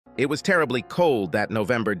It was terribly cold that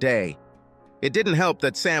November day. It didn't help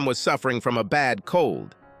that Sam was suffering from a bad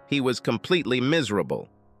cold. He was completely miserable.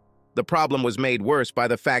 The problem was made worse by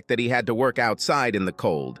the fact that he had to work outside in the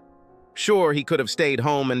cold. Sure, he could have stayed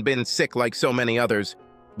home and been sick like so many others,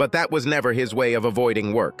 but that was never his way of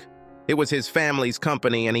avoiding work. It was his family's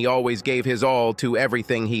company, and he always gave his all to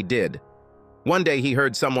everything he did. One day he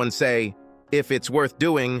heard someone say, "If it's worth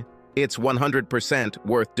doing, it's 100%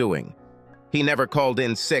 worth doing." He never called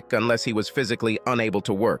in sick unless he was physically unable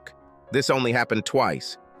to work. This only happened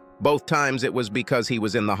twice. Both times it was because he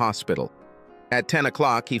was in the hospital. At 10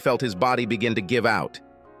 o'clock, he felt his body begin to give out.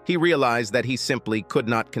 He realized that he simply could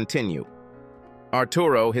not continue.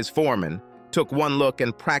 Arturo, his foreman, took one look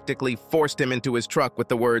and practically forced him into his truck with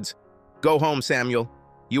the words, "Go home, Samuel.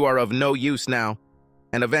 You are of no use now,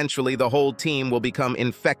 and eventually the whole team will become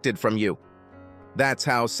infected from you." That's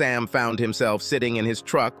how Sam found himself sitting in his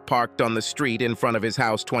truck parked on the street in front of his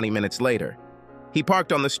house 20 minutes later. He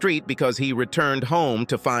parked on the street because he returned home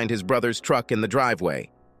to find his brother's truck in the driveway.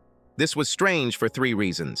 This was strange for 3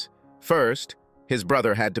 reasons. First, his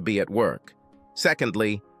brother had to be at work.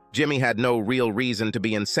 Secondly, Jimmy had no real reason to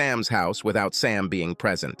be in Sam's house without Sam being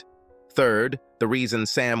present. Third, the reason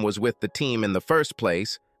Sam was with the team in the first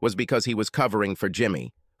place was because he was covering for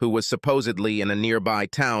Jimmy, who was supposedly in a nearby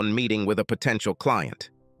town meeting with a potential client.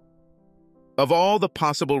 Of all the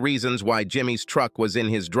possible reasons why Jimmy's truck was in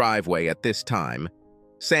his driveway at this time,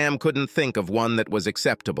 Sam couldn't think of one that was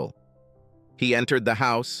acceptable. He entered the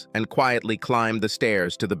house and quietly climbed the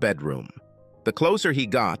stairs to the bedroom. The closer he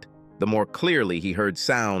got, the more clearly he heard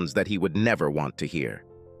sounds that he would never want to hear.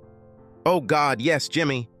 "Oh God, yes,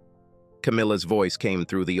 Jimmy!" Camilla's voice came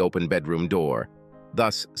through the open bedroom door.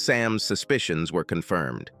 Thus, Sam's suspicions were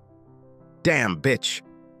confirmed. "Damn bitch,"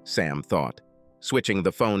 Sam thought, switching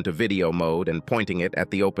the phone to video mode and pointing it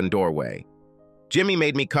at the open doorway. "Jimmy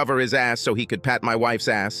made me cover his ass so he could pat my wife's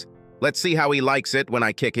ass. Let's see how he likes it when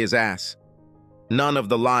I kick his ass." None of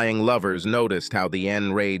the lying lovers noticed how the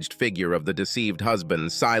enraged figure of the deceived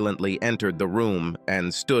husband silently entered the room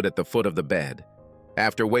and stood at the foot of the bed.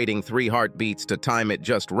 After waiting 3 heartbeats to time it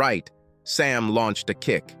just right, Sam launched a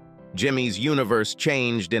kick. Jimmy's universe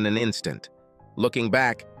changed in an instant. Looking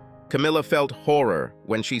back, Camilla felt horror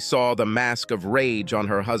when she saw the mask of rage on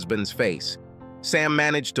her husband's face. Sam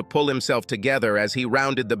managed to pull himself together as he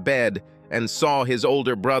rounded the bed and saw his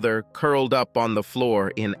older brother curled up on the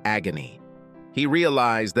floor in agony. He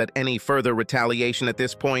realized that any further retaliation at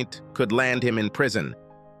this point could land him in prison.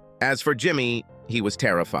 As for Jimmy, he was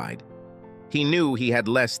terrified. He knew he had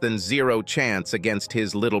less than 0 chance against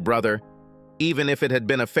his little brother. Even if it had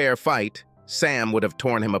been a fair fight, Sam would have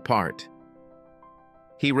torn him apart.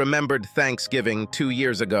 He remembered Thanksgiving 2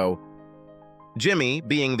 years ago. Jimmy,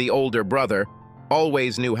 being the older brother,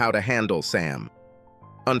 always knew how to handle Sam.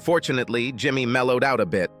 Unfortunately, Jimmy mellowed out a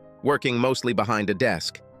bit, working mostly behind a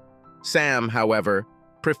desk. Sam, however,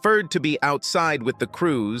 preferred to be outside with the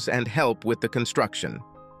crews and help with the construction.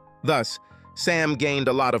 Thus, Sam gained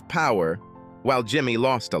a lot of power, while Jimmy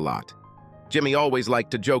lost a lot. Jimmy always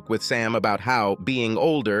liked to joke with Sam about how, being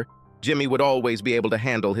older, Jimmy would always be able to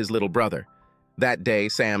handle his little brother. That day,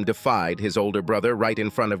 Sam defied his older brother right in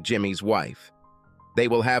front of Jimmy's wife. They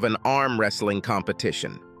will have an arm wrestling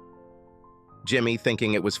competition. Jimmy,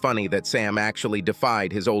 thinking it was funny that Sam actually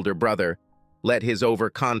defied his older brother, let his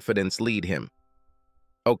overconfidence lead him.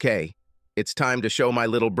 "Okay, it's time to show my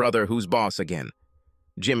little brother who's boss again."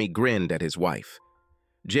 Jimmy grinned at his wife.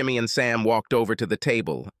 Jimmy and Sam walked over to the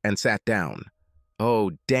table and sat down.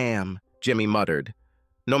 "Oh, damn," Jimmy muttered.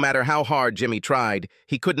 No matter how hard Jimmy tried,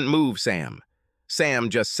 he couldn't move Sam. Sam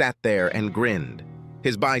just sat there and grinned.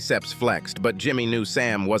 His biceps flexed, but Jimmy knew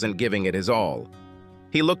Sam wasn't giving it his all.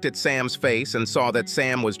 He looked at Sam's face and saw that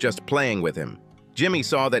Sam was just playing with him. Jimmy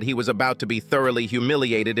saw that he was about to be thoroughly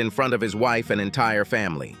humiliated in front of his wife and entire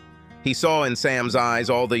family. He saw in Sam's eyes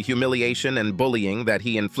all the humiliation and bullying that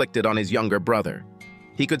he inflicted on his younger brother.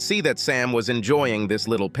 He could see that Sam was enjoying this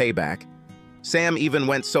little payback. Sam even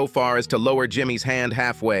went so far as to lower Jimmy's hand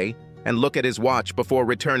halfway and look at his watch before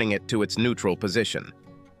returning it to its neutral position.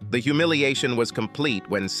 The humiliation was complete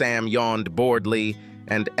when Sam yawned boredly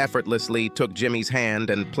and effortlessly took Jimmy's hand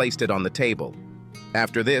and placed it on the table.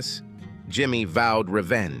 After this, Jimmy vowed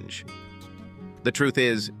revenge. The truth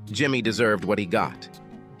is, Jimmy deserved what he got.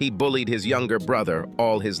 He bullied his younger brother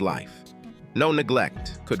all his life. No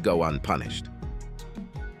neglect could go unpunished.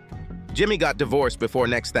 Jimmy got divorced before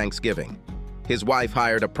next Thanksgiving. His wife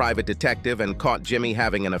hired a private detective and caught Jimmy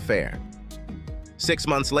having an affair. 6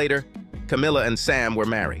 months later, Camilla and Sam were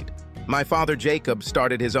married. My father, Jacob,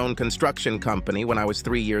 started his own construction company when I was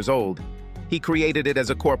 3 years old. He created it as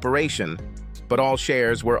a corporation, but all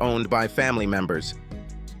shares were owned by family members.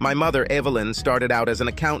 My mother, Evelyn, started out as an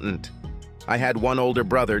accountant. I had one older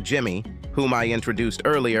brother, Jimmy, whom I introduced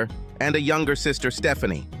earlier, and a younger sister,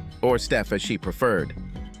 Stephanie, or Steph as she preferred.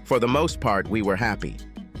 For the most part, we were happy.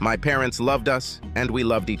 My parents loved us, and we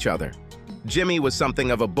loved each other. Jimmy was something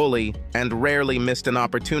of a bully and rarely missed an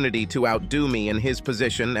opportunity to outdo me in his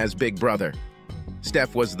position as big brother.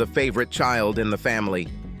 Steph was the favorite child in the family.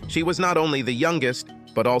 She was not only the youngest,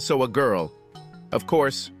 but also a girl. Of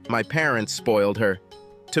course, my parents spoiled her.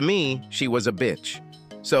 To me, she was a bitch.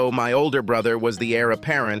 So my older brother was the heir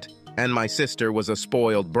apparent, and my sister was a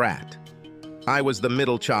spoiled brat. I was the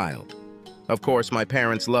middle child. Of course, my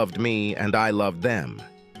parents loved me, and I loved them.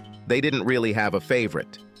 They didn't really have a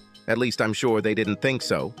favorite. At least I'm sure they didn't think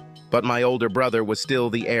so. But my older brother was still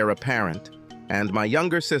the heir apparent, and my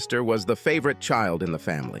younger sister was the favorite child in the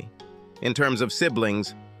family. In terms of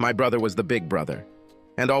siblings, my brother was the big brother,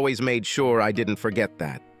 and always made sure I didn't forget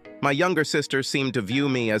that. My younger sister seemed to view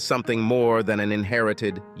me as something more than an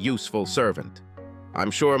inherited, useful servant.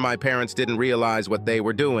 I'm sure my parents didn't realize what they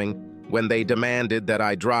were doing when they demanded that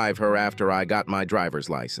I drive her after I got my driver's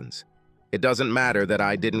license. It doesn't matter that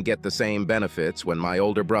I didn't get the same benefits when my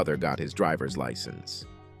older brother got his driver's license.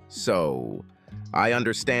 So, I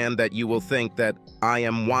understand that you will think that I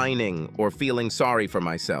am whining or feeling sorry for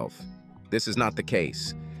myself. This is not the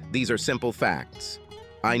case. These are simple facts.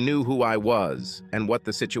 I knew who I was and what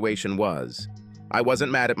the situation was. I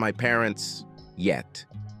wasn't mad at my parents yet.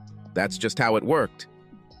 That's just how it worked.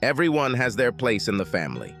 Everyone has their place in the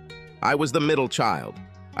family. I was the middle child.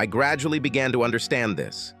 I gradually began to understand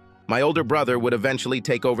this. My older brother would eventually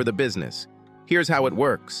take over the business. Here's how it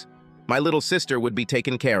works. My little sister would be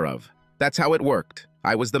taken care of. That's how it worked.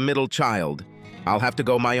 I was the middle child. I'll have to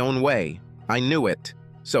go my own way. I knew it.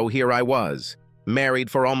 So here I was,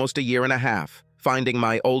 married for almost a year and a half, finding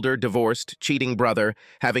my older, divorced, cheating brother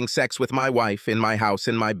having sex with my wife in my house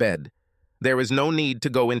in my bed. There is no need to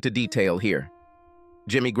go into detail here.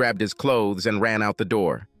 Jimmy grabbed his clothes and ran out the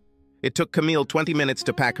door. It took Camille 20 minutes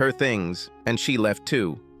to pack her things, and she left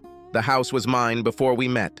too. The house was mine before we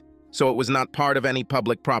met, so it was not part of any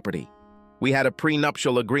public property. We had a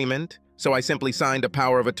prenuptial agreement, so I simply signed a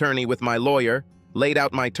power of attorney with my lawyer, laid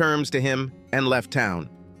out my terms to him, and left town.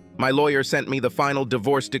 My lawyer sent me the final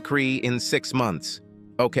divorce decree in 6 months.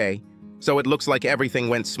 Okay, so it looks like everything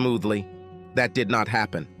went smoothly. That did not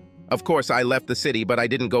happen. Of course, I left the city, but I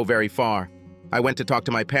didn't go very far. I went to talk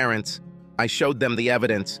to my parents. I showed them the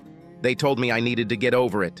evidence. They told me I needed to get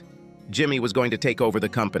over it. Jimmy was going to take over the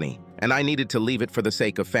company, and I needed to leave it for the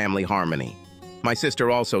sake of family harmony. My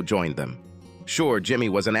sister also joined them. Sure, Jimmy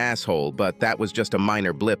was an asshole, but that was just a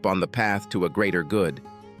minor blip on the path to a greater good.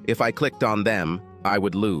 If I clicked on them, I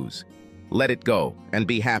would lose. Let it go, and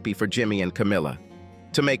be happy for Jimmy and Camilla.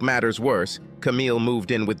 To make matters worse, Camille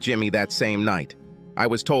moved in with Jimmy that same night. I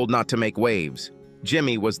was told not to make waves.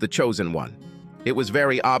 Jimmy was the chosen one. It was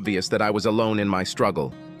very obvious that I was alone in my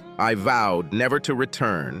struggle. I vowed never to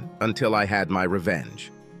return until I had my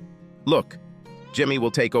revenge. Look, Jimmy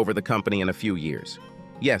will take over the company in a few years.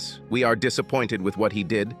 Yes, we are disappointed with what he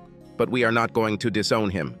did, but we are not going to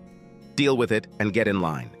disown him. Deal with it and get in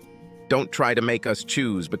line. Don't try to make us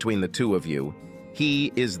choose between the two of you.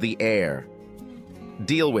 He is the heir.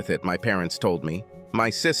 Deal with it, my parents told me. My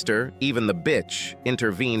sister, even the bitch,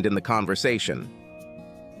 intervened in the conversation.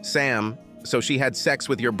 Sam, so she had sex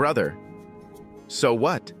with your brother. So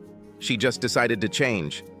what? She just decided to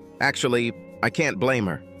change. Actually, I can't blame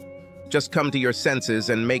her. Just come to your senses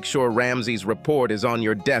and make sure Ramsey's report is on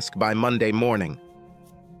your desk by Monday morning.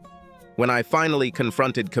 When I finally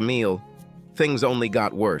confronted Camille, things only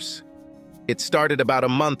got worse. It started about a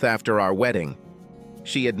month after our wedding.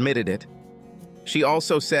 She admitted it. She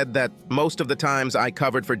also said that most of the times I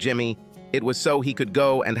covered for Jimmy, it was so he could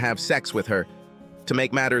go and have sex with her. To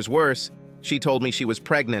make matters worse, she told me she was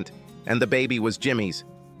pregnant and the baby was Jimmy's.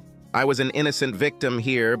 I was an innocent victim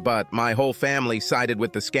here, but my whole family sided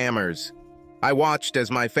with the scammers. I watched as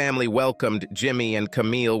my family welcomed Jimmy and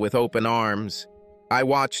Camille with open arms. I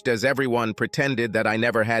watched as everyone pretended that I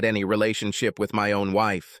never had any relationship with my own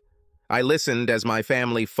wife. I listened as my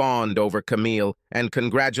family fawned over Camille and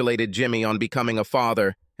congratulated Jimmy on becoming a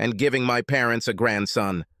father and giving my parents a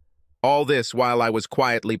grandson. All this while I was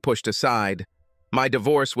quietly pushed aside. My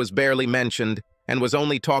divorce was barely mentioned and was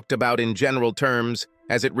only talked about in general terms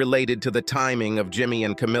as it related to the timing of Jimmy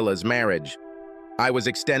and Camilla's marriage. I was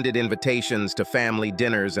extended invitations to family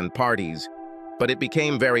dinners and parties, but it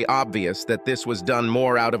became very obvious that this was done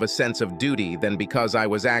more out of a sense of duty than because I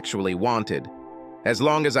was actually wanted. As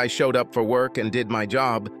long as I showed up for work and did my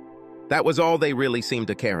job, that was all they really seemed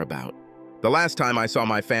to care about. The last time I saw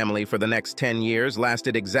my family for the next 10 years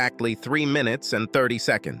lasted exactly 3 minutes and 30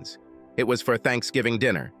 seconds. It was for Thanksgiving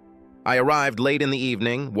dinner. I arrived late in the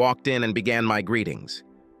evening, walked in and began my greetings.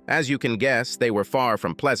 As you can guess, they were far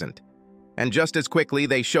from pleasant. And just as quickly,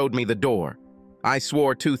 they showed me the door. I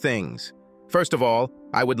swore 2 things. First of all,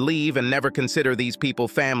 I would leave and never consider these people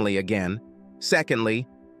family again. Secondly,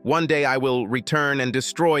 one day I will return and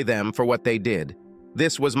destroy them for what they did.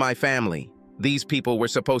 This was my family. These people were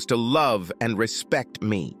supposed to love and respect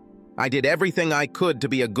me. I did everything I could to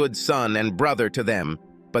be a good son and brother to them,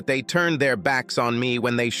 but they turned their backs on me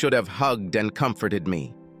when they should have hugged and comforted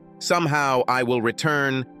me. Somehow I will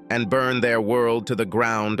return and burn their world to the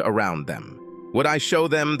ground around them. Would I show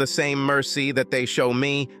them the same mercy that they show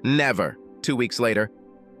me? Never. 2 weeks later,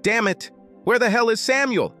 "Damn it! Where the hell is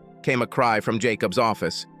Samuel?" came a cry from Jacob's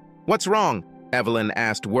office. "What's wrong?" Evelyn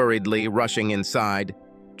asked worriedly, rushing inside.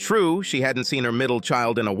 True, she hadn't seen her middle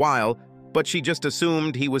child in a while, but she just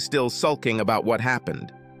assumed he was still sulking about what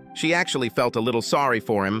happened. She actually felt a little sorry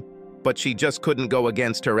for him, but she just couldn't go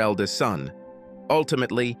against her eldest son.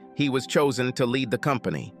 Ultimately, he was chosen to lead the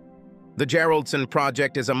company. The Geraldson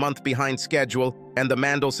project is a month behind schedule, and the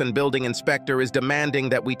Mandelson building inspector is demanding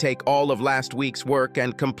that we take all of last week's work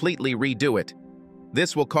and completely redo it.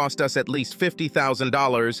 This will cost us at least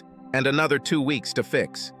 $50,000 and another 2 weeks to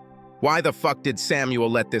fix. Why the fuck did Samuel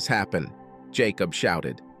let this happen? Jacob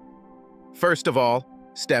shouted. First of all,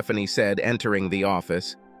 Stephanie said, entering the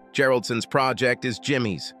office, Geraldson's project is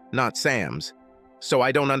Jimmy's, not Sam's. So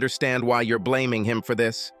I don't understand why you're blaming him for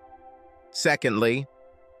this. Secondly,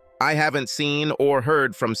 I haven't seen or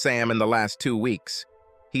heard from Sam in the last 2 weeks.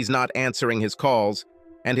 He's not answering his calls,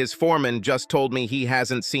 and his foreman just told me he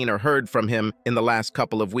hasn't seen or heard from him in the last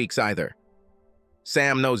couple of weeks either.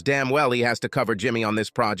 Sam knows damn well he has to cover Jimmy on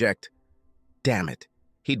this project. Damn it.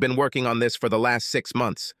 He'd been working on this for the last 6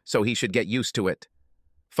 months, so he should get used to it.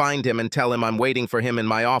 Find him and tell him I'm waiting for him in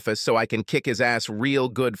my office so I can kick his ass real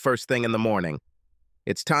good first thing in the morning.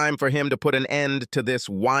 It's time for him to put an end to this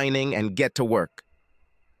whining and get to work.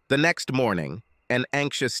 The next morning, an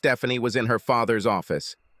anxious Stephanie was in her father's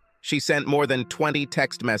office. She sent more than 20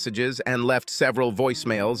 text messages and left several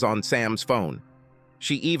voicemails on Sam's phone.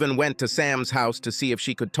 She even went to Sam's house to see if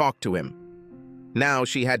she could talk to him. Now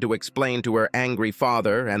she had to explain to her angry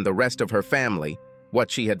father and the rest of her family what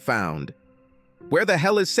she had found. Where the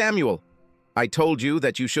hell is Samuel? I told you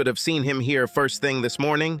that you should have seen him here first thing this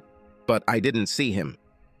morning, but I didn't see him.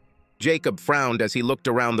 Jacob frowned as he looked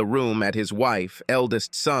around the room at his wife,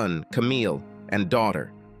 eldest son, Camille, and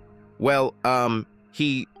daughter. Well,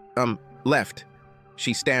 he left,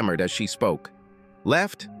 she stammered as she spoke.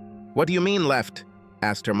 Left? What do you mean left?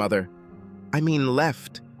 Asked her mother. I mean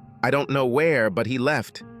left. I don't know where, but he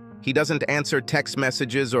left. He doesn't answer text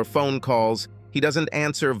messages or phone calls. He doesn't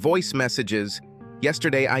answer voice messages.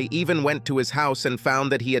 Yesterday, I even went to his house and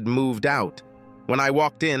found that he had moved out. When I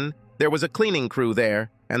walked in, there was a cleaning crew there,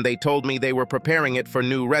 and they told me they were preparing it for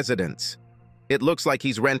new residents. It looks like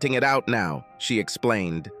he's renting it out now, she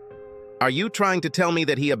explained. Are you trying to tell me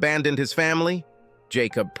that he abandoned his family?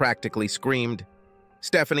 Jacob practically screamed.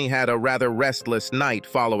 Stephanie had a rather restless night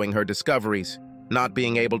following her discoveries. Not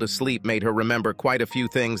being able to sleep made her remember quite a few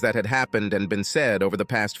things that had happened and been said over the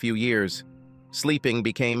past few years. Sleeping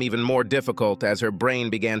became even more difficult as her brain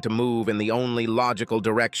began to move in the only logical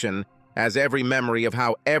direction, as every memory of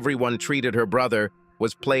how everyone treated her brother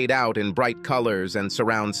was played out in bright colors and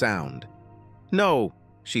surround sound. No,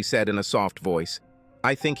 she said in a soft voice.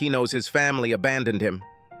 I think he knows his family abandoned him.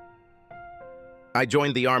 I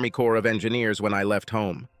joined the Army Corps of Engineers when I left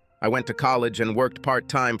home. I went to college and worked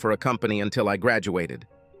part-time for a company until I graduated.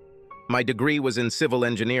 My degree was in civil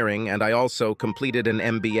engineering, and I also completed an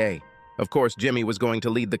MBA. Of course, Jimmy was going to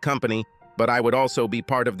lead the company, but I would also be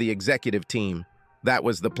part of the executive team. That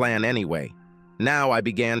was the plan anyway. Now I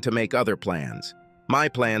began to make other plans. My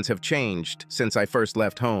plans have changed since I first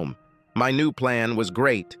left home. My new plan was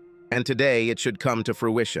great, and today it should come to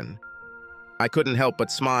fruition. I couldn't help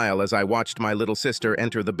but smile as I watched my little sister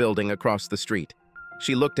enter the building across the street.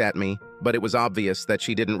 She looked at me, but it was obvious that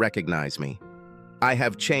she didn't recognize me. I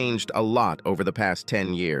have changed a lot over the past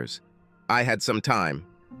 10 years. I had some time,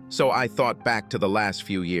 so I thought back to the last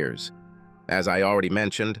few years. As I already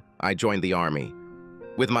mentioned, I joined the Army.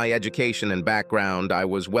 With my education and background, I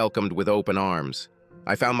was welcomed with open arms.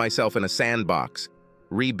 I found myself in a sandbox,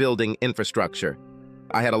 rebuilding infrastructure.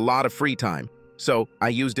 I had a lot of free time, so I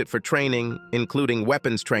used it for training, including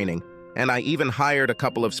weapons training, and I even hired a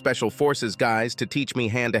couple of special forces guys to teach me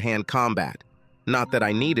hand-to-hand combat. Not that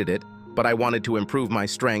I needed it, but I wanted to improve my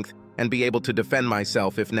strength and be able to defend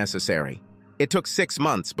myself if necessary. It took 6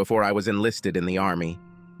 months before I was enlisted in the Army,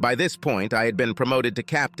 By this point, I had been promoted to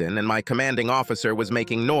captain, and my commanding officer was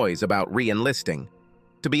making noise about re-enlisting.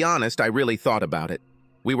 To be honest, I really thought about it.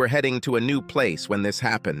 We were heading to a new place when this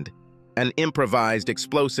happened. An improvised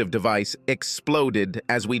explosive device exploded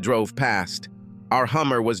as we drove past. Our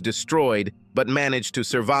Hummer was destroyed, but managed to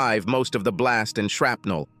survive most of the blast and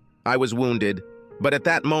shrapnel. I was wounded, but at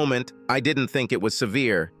that moment, I didn't think it was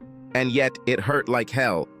severe. And yet, it hurt like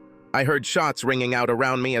hell. I heard shots ringing out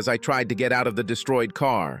around me as I tried to get out of the destroyed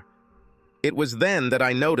car. It was then that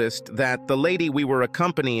I noticed that the lady we were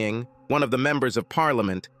accompanying, one of the members of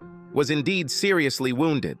Parliament, was indeed seriously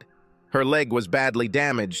wounded. Her leg was badly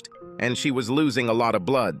damaged, and she was losing a lot of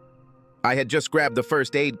blood. I had just grabbed the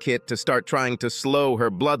first aid kit to start trying to slow her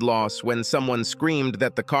blood loss when someone screamed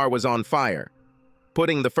that the car was on fire.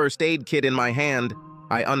 Putting the first aid kit in my hand,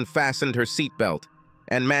 I unfastened her seatbelt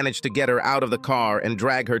and managed to get her out of the car and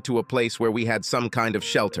drag her to a place where we had some kind of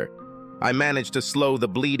shelter. I managed to slow the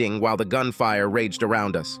bleeding while the gunfire raged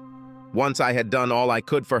around us. Once I had done all I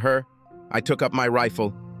could for her, I took up my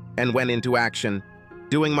rifle and went into action,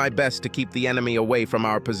 doing my best to keep the enemy away from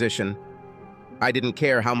our position. I didn't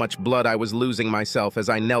care how much blood I was losing myself as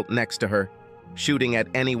I knelt next to her, shooting at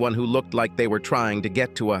anyone who looked like they were trying to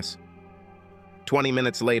get to us. 20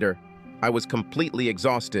 minutes later, I was completely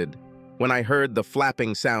exhausted when I heard the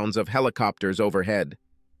flapping sounds of helicopters overhead.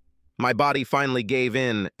 My body finally gave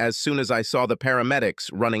in as soon as I saw the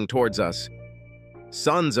paramedics running towards us.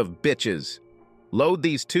 Sons of bitches! Load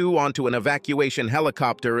these two onto an evacuation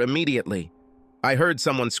helicopter immediately. I heard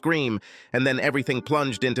someone scream, and then everything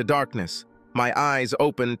plunged into darkness. My eyes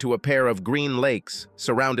opened to a pair of green lakes,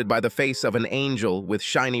 surrounded by the face of an angel with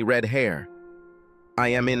shiny red hair. "I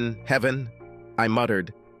am in heaven," I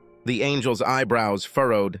muttered. The angel's eyebrows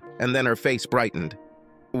furrowed, and then her face brightened.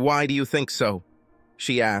 "Why do you think so?"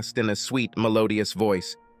 she asked in a sweet, melodious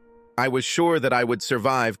voice. "I was sure that I would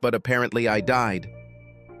survive, but apparently I died."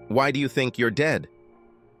 "Why do you think you're dead?"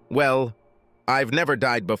 "Well, I've never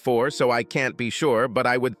died before, so I can't be sure, but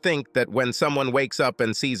I would think that when someone wakes up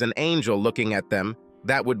and sees an angel looking at them,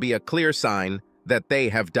 that would be a clear sign that they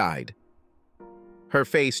have died." Her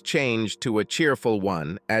face changed to a cheerful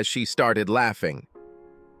one as she started laughing.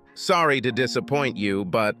 "Sorry to disappoint you,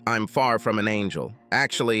 but I'm far from an angel.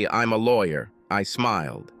 Actually, I'm a lawyer," I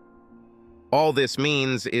smiled. "All this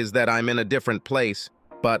means is that I'm in a different place,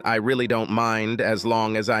 but I really don't mind as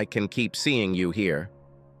long as I can keep seeing you here."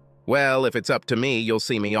 "Well, if it's up to me, you'll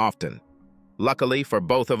see me often. Luckily for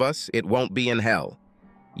both of us, it won't be in hell.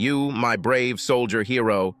 You, my brave soldier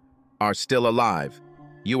hero, are still alive.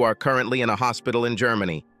 You are currently in a hospital in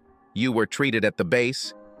Germany. You were treated at the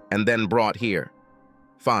base and then brought here."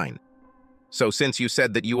 "Fine. So since you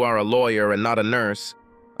said that you are a lawyer and not a nurse,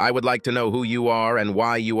 I would like to know who you are and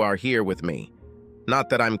why you are here with me.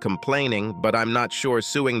 Not that I'm complaining, but I'm not sure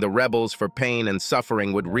suing the rebels for pain and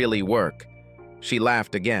suffering would really work." She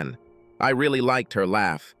laughed again. I really liked her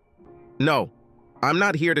laugh. "No, I'm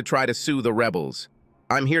not here to try to sue the rebels.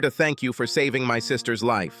 I'm here to thank you for saving my sister's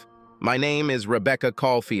life. My name is Rebecca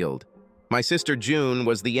Caulfield. My sister June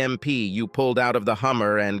was the MP you pulled out of the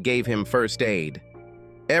Hummer and gave him first aid.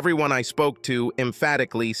 Everyone I spoke to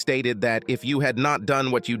emphatically stated that if you had not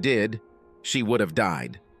done what you did, she would have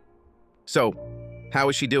died. So, how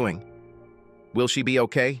is she doing? Will she be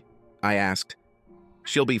okay?" I asked.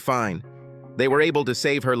 "She'll be fine. They were able to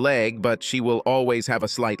save her leg, but she will always have a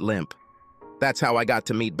slight limp." That's how I got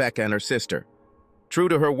to meet Becca and her sister. True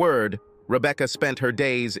to her word, Rebecca spent her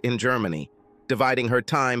days in Germany, dividing her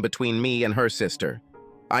time between me and her sister.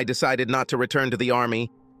 I decided not to return to the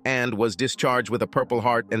army and was discharged with a Purple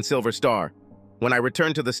Heart and Silver Star. When I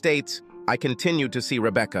returned to the States, I continued to see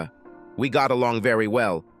Rebecca. We got along very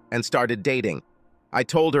well and started dating. I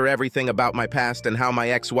told her everything about my past and how my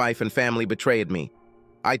ex-wife and family betrayed me.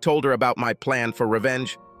 I told her about my plan for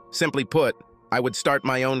revenge. Simply put, I would start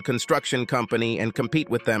my own construction company and compete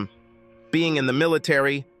with them. Being in the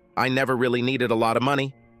military, I never really needed a lot of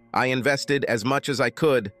money. I invested as much as I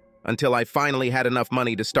could until I finally had enough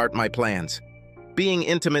money to start my plans. Being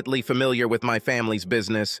intimately familiar with my family's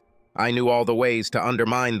business, I knew all the ways to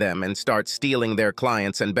undermine them and start stealing their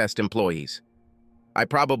clients and best employees. I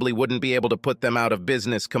probably wouldn't be able to put them out of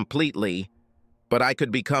business completely, but I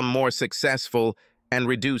could become more successful and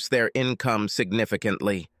reduce their income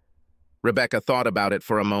significantly." Rebecca thought about it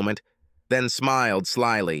for a moment, then smiled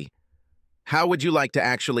slyly. "How would you like to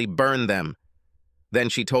actually burn them?" Then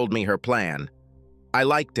she told me her plan. I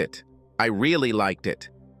liked it. I really liked it.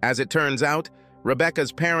 As it turns out,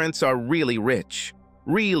 Rebecca's parents are really rich.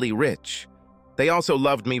 Really rich. They also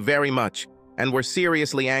loved me very much and were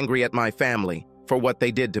seriously angry at my family for what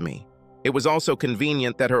they did to me. It was also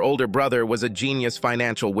convenient that her older brother was a genius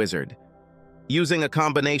financial wizard. Using a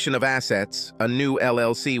combination of assets, a new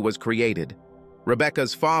LLC was created.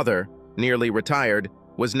 Rebecca's father, nearly retired,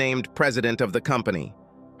 was named president of the company.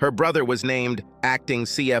 Her brother was named acting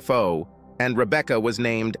CFO, and Rebecca was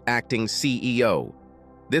named acting CEO.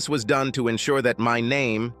 This was done to ensure that my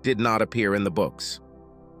name did not appear in the books.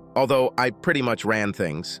 Although I pretty much ran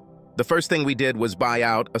things, the first thing we did was buy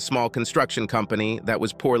out a small construction company that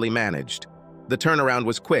was poorly managed. The turnaround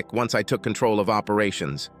was quick once I took control of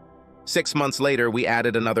operations. 6 months later, we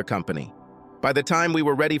added another company. By the time we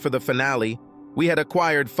were ready for the finale, we had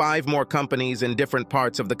acquired 5 more companies in different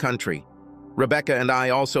parts of the country. Rebecca and I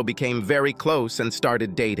also became very close and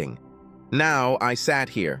started dating. Now I sat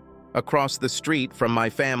here, across the street from my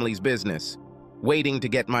family's business, waiting to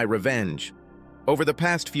get my revenge. Over the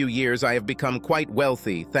past few years, I have become quite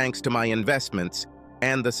wealthy thanks to my investments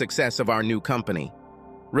and the success of our new company.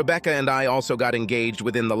 Rebecca and I also got engaged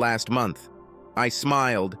within the last month. I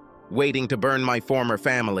smiled, waiting to burn my former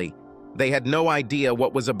family. They had no idea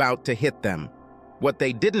what was about to hit them. What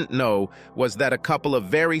they didn't know was that a couple of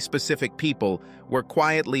very specific people were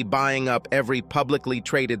quietly buying up every publicly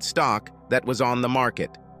traded stock that was on the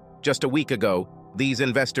market. Just a week ago, these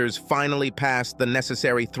investors finally passed the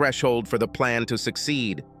necessary threshold for the plan to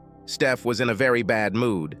succeed. Steph was in a very bad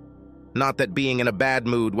mood. Not that being in a bad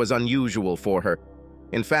mood was unusual for her.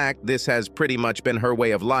 In fact, this has pretty much been her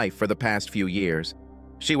way of life for the past few years.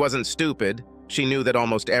 She wasn't stupid. She knew that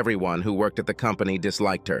almost everyone who worked at the company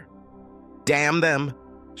disliked her. Damn them,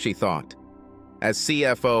 she thought. As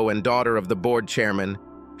CFO and daughter of the board chairman,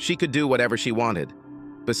 she could do whatever she wanted.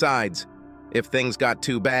 Besides, if things got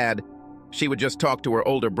too bad, she would just talk to her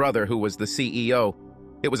older brother, who was the CEO.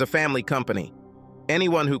 It was a family company.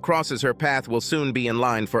 Anyone who crosses her path will soon be in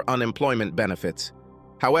line for unemployment benefits.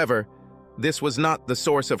 However, this was not the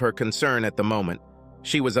source of her concern at the moment.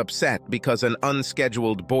 She was upset because an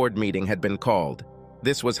unscheduled board meeting had been called.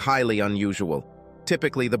 This was highly unusual.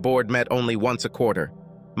 Typically, the board met only once a quarter.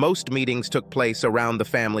 Most meetings took place around the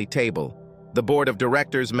family table. The board of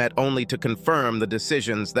directors met only to confirm the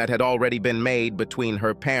decisions that had already been made between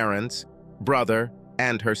her parents, brother,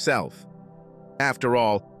 and herself. After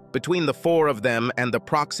all, between the 4 of them and the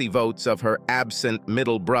proxy votes of her absent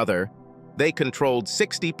middle brother, they controlled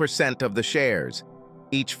 60% of the shares.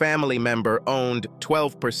 Each family member owned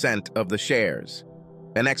 12% of the shares.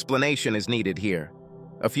 An explanation is needed here.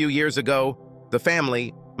 A few years ago, the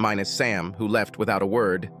family, minus Sam, who left without a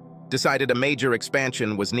word, decided a major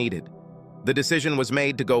expansion was needed. The decision was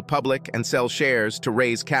made to go public and sell shares to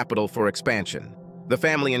raise capital for expansion. The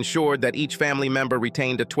family ensured that each family member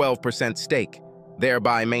retained a 12% stake,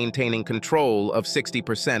 thereby maintaining control of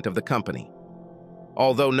 60% of the company.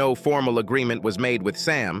 Although no formal agreement was made with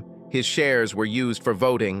Sam, his shares were used for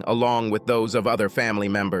voting along with those of other family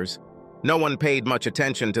members. No one paid much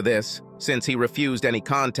attention to this, since he refused any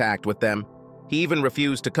contact with them. He even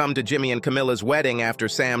refused to come to Jimmy and Camilla's wedding after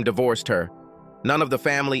Sam divorced her. None of the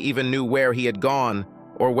family even knew where he had gone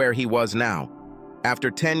or where he was now. After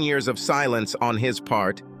 10 years of silence on his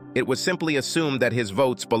part, it was simply assumed that his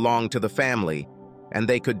votes belonged to the family, and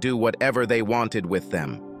they could do whatever they wanted with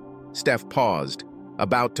them. Steph paused,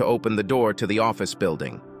 about to open the door to the office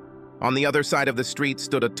building. On the other side of the street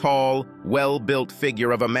stood a tall, well-built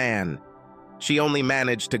figure of a man. She only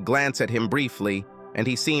managed to glance at him briefly, and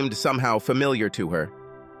he seemed somehow familiar to her.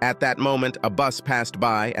 At that moment, a bus passed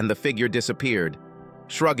by and the figure disappeared.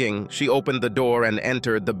 Shrugging, she opened the door and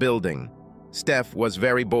entered the building. Steph was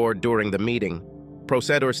very bored during the meeting.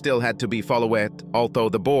 Procedure still had to be followed, although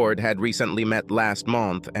the board had recently met last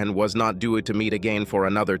month and was not due to meet again for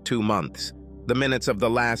another 2 months. The minutes of the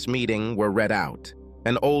last meeting were read out.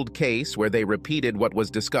 An old case where they repeated what was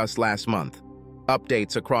discussed last month.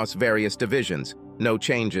 Updates across various divisions. No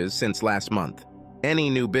changes since last month. Any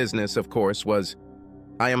new business, of course, was,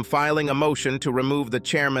 "I am filing a motion to remove the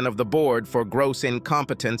chairman of the board for gross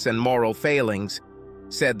incompetence and moral failings,"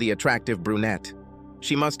 said the attractive brunette.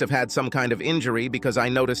 She must have had some kind of injury because I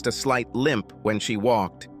noticed a slight limp when she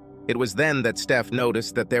walked. It was then that Steph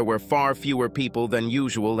noticed that there were far fewer people than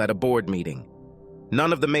usual at a board meeting.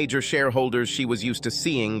 None of the major shareholders she was used to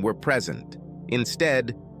seeing were present.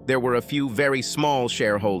 Instead, there were a few very small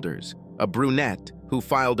shareholders, a brunette who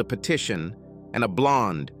filed a petition, and a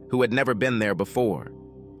blonde who had never been there before.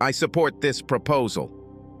 "I support this proposal,"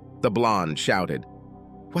 the blonde shouted.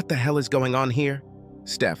 What the hell is going on here?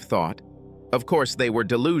 Steph thought. Of course, they were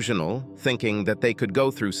delusional, thinking that they could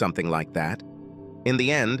go through something like that. In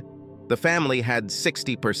the end, the family had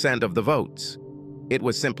 60% of the votes. It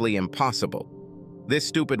was simply impossible. This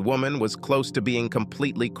stupid woman was close to being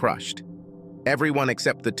completely crushed. Everyone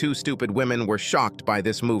except the two stupid women were shocked by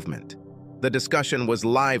this movement. The discussion was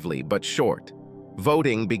lively but short.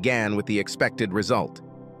 Voting began with the expected result.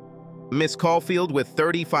 Miss Caulfield with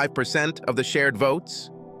 35% of the shared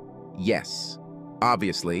votes? Yes,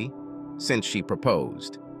 obviously, since she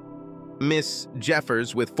proposed. Miss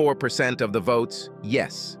Jeffers with 4% of the votes?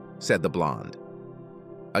 Yes, said the blonde.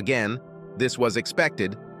 Again, this was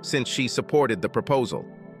expected since she supported the proposal.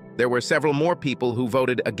 There were several more people who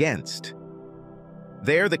voted against.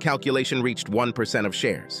 There, the calculation reached 1% of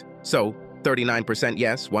shares. So, 39%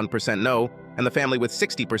 yes, 1% no, and the family with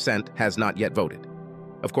 60% has not yet voted.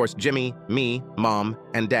 Of course, Jimmy, me, Mom,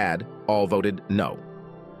 and Dad all voted no.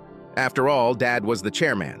 After all, Dad was the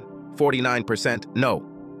chairman. 49% no,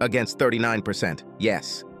 against 39%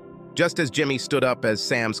 yes. Just as Jimmy stood up as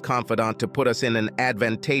Sam's confidant to put us in an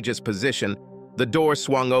advantageous position, the door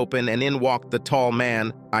swung open and in walked the tall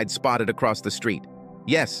man I'd spotted across the street.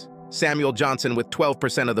 Yes, Samuel Johnson with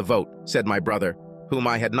 12% of the vote, said my brother, whom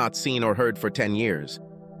I had not seen or heard for 10 years.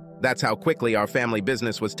 That's how quickly our family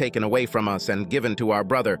business was taken away from us and given to our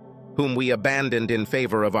brother, whom we abandoned in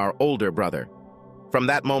favor of our older brother. From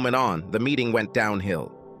that moment on, the meeting went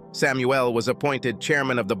downhill. Samuel was appointed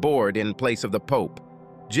chairman of the board in place of the Pope.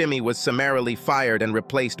 Jimmy was summarily fired and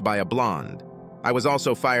replaced by a blonde. I was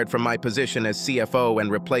also fired from my position as CFO and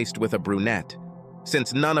replaced with a brunette.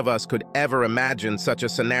 Since none of us could ever imagine such a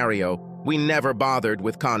scenario, we never bothered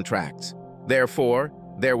with contracts. Therefore,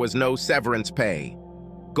 there was no severance pay.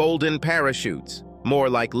 Golden parachutes, more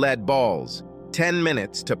like lead balls. 10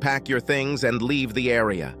 minutes to pack your things and leave the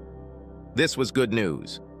area. This was good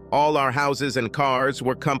news. All our houses and cars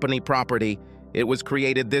were company property. It was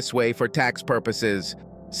created this way for tax purposes.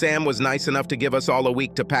 Sam was nice enough to give us all a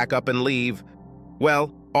week to pack up and leave.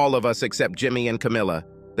 Well, all of us except Jimmy and Camilla.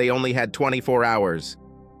 They only had 24 hours.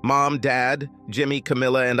 Mom, Dad, Jimmy,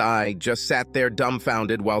 Camilla, and I just sat there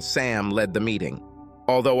dumbfounded while Sam led the meeting.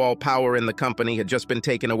 Although all power in the company had just been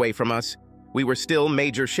taken away from us, we were still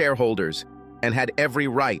major shareholders and had every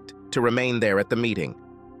right to remain there at the meeting.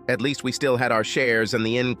 At least we still had our shares and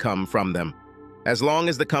the income from them. As long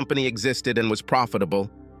as the company existed and was profitable,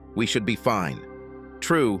 we should be fine.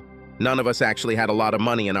 True, none of us actually had a lot of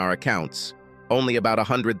money in our accounts, only about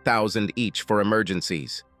 $100,000 each for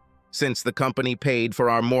emergencies. Since the company paid for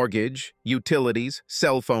our mortgage, utilities,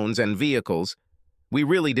 cell phones, and vehicles, we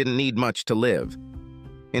really didn't need much to live.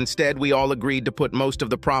 Instead, we all agreed to put most of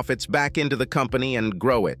the profits back into the company and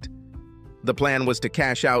grow it. The plan was to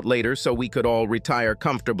cash out later so we could all retire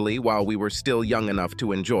comfortably while we were still young enough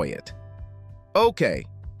to enjoy it. Okay,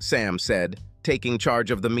 Sam said, taking charge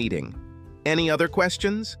of the meeting. Any other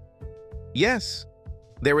questions? Yes.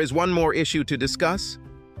 There is one more issue to discuss,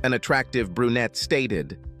 an attractive brunette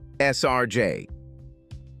stated. SRJ.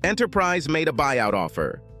 Enterprise made a buyout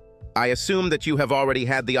offer. I assume that you have already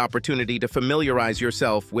had the opportunity to familiarize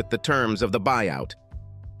yourself with the terms of the buyout.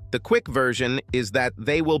 The quick version is that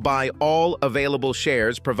they will buy all available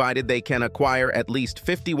shares provided they can acquire at least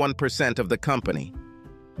 51% of the company.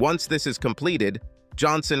 Once this is completed,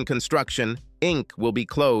 Johnson Construction, Inc. will be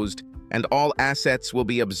closed and all assets will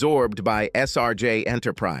be absorbed by SRJ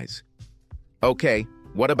Enterprise. Okay,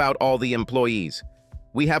 what about all the employees?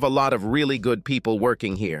 We have a lot of really good people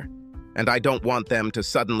working here, and I don't want them to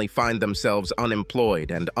suddenly find themselves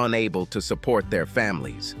unemployed and unable to support their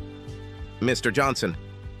families. Mr. Johnson,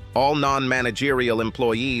 all non-managerial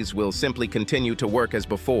employees will simply continue to work as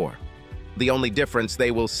before. The only difference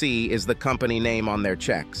they will see is the company name on their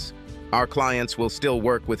checks. Our clients will still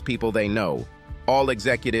work with people they know. All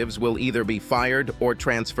executives will either be fired or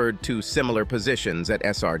transferred to similar positions at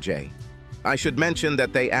SRJ. I should mention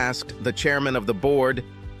that they asked the chairman of the board,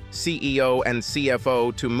 CEO, and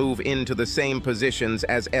CFO to move into the same positions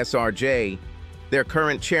as SRJ. Their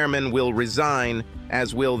current chairman will resign,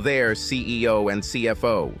 as will their CEO and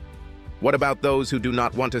CFO. What about those who do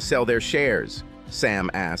not want to sell their shares? Sam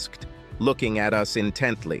asked, looking at us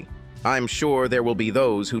intently. I'm sure there will be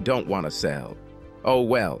those who don't want to sell. Oh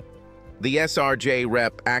well. The SRJ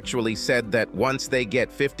rep actually said that once they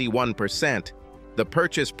get 51%, the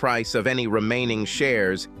purchase price of any remaining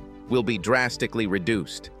shares will be drastically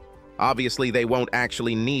reduced. Obviously, they won't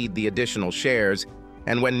actually need the additional shares,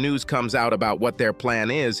 and when news comes out about what their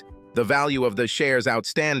plan is, the value of the shares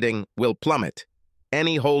outstanding will plummet.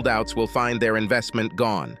 Any holdouts will find their investment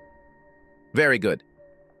gone. Very good.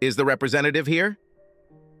 Is the representative here?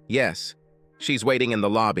 Yes. She's waiting in the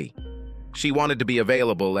lobby. She wanted to be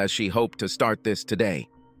available as she hoped to start this today.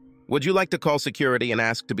 Would you like to call security and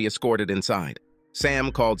ask to be escorted inside?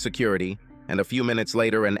 Sam called security, and a few minutes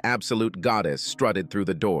later an absolute goddess strutted through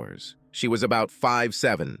the doors. She was about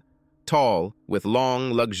 5'7", tall, with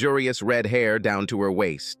long, luxurious red hair down to her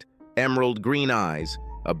waist, emerald green eyes,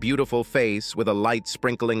 a beautiful face with a light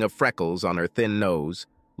sprinkling of freckles on her thin nose,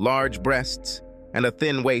 large breasts, and a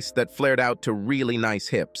thin waist that flared out to really nice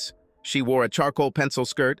hips. She wore a charcoal pencil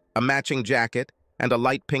skirt, a matching jacket, and a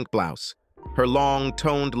light pink blouse. Her long,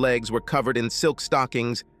 toned legs were covered in silk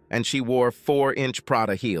stockings, and she wore 4-inch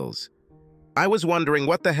Prada heels. I was wondering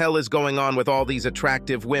what the hell is going on with all these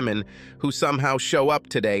attractive women who somehow show up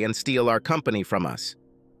today and steal our company from us.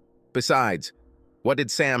 Besides, what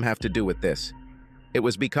did Sam have to do with this? It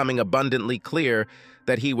was becoming abundantly clear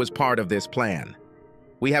that he was part of this plan.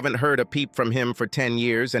 We haven't heard a peep from him for 10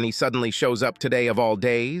 years, and he suddenly shows up today of all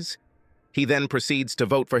days? He then proceeds to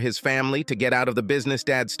vote for his family to get out of the business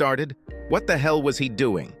Dad started? What the hell was he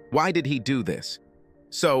doing? Why did he do this?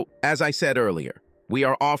 So, as I said earlier, we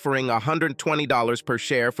are offering $120 per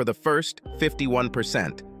share for the first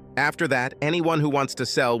 51%. After that, anyone who wants to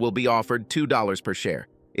sell will be offered $2 per share.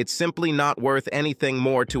 It's simply not worth anything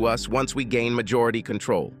more to us once we gain majority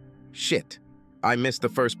control. Shit. I missed the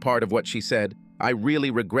first part of what she said. I really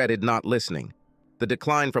regretted not listening. The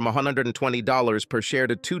decline from $120 per share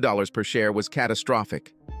to $2 per share was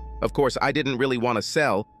catastrophic. Of course, I didn't really want to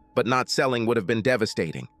sell, but not selling would have been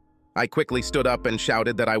devastating. I quickly stood up and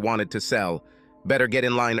shouted that I wanted to sell. Better get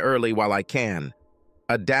in line early while I can.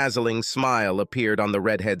 A dazzling smile appeared on the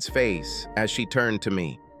redhead's face as she turned to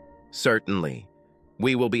me. Certainly.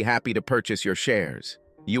 We will be happy to purchase your shares.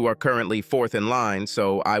 You are currently 4th in line,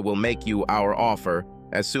 so I will make you our offer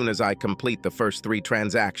as soon as I complete the first 3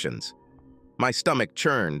 transactions. My stomach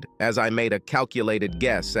churned as I made a calculated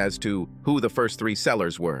guess as to who the first 3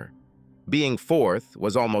 sellers were. Being 4th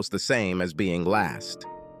was almost the same as being last.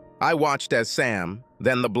 I watched as Sam,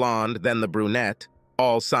 then the blonde, then the brunette,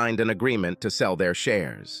 all signed an agreement to sell their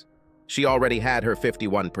shares. She already had her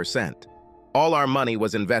 51%. All our money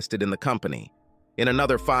was invested in the company. In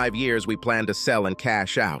another 5 years, we plan to sell and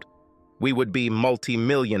cash out. We would be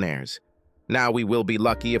multi-millionaires. Now we will be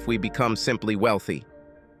lucky if we become simply wealthy.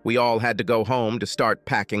 We all had to go home to start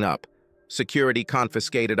packing up. Security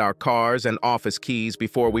confiscated our cars and office keys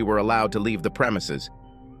before we were allowed to leave the premises.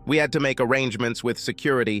 We had to make arrangements with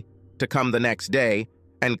security to come the next day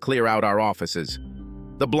and clear out our offices.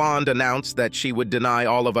 The blonde announced that she would deny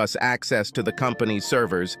all of us access to the company's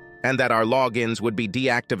servers and that our logins would be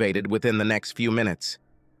deactivated within the next few minutes.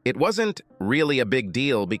 It wasn't really a big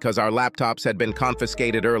deal because our laptops had been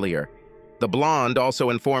confiscated earlier. The blonde also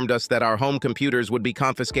informed us that our home computers would be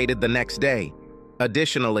confiscated the next day.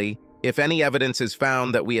 Additionally, if any evidence is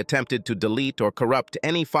found that we attempted to delete or corrupt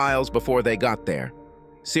any files before they got there,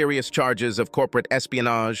 serious charges of corporate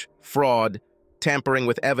espionage, fraud, tampering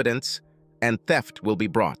with evidence, and theft will be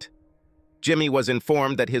brought. Jimmy was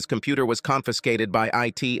informed that his computer was confiscated by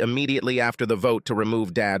IT immediately after the vote to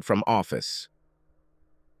remove Dad from office.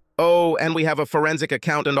 Oh, and we have a forensic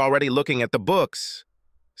accountant already looking at the books.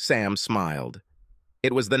 Sam smiled.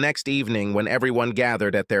 It was the next evening when everyone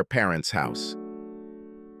gathered at their parents' house.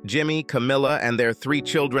 Jimmy, Camilla, and their 3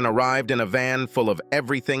 children arrived in a van full of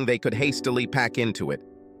everything they could hastily pack into it.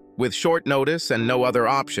 With short notice and no other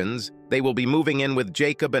options, they will be moving in with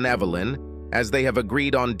Jacob and Evelyn, as they have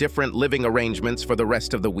agreed on different living arrangements for the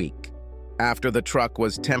rest of the week. After the truck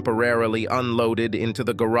was temporarily unloaded into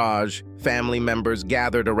the garage, family members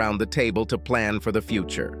gathered around the table to plan for the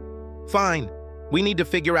future. Fine. We need to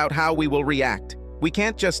figure out how we will react. We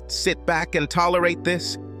can't just sit back and tolerate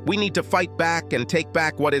this. We need to fight back and take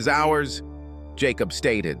back what is ours, Jacob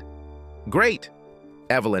stated. Great,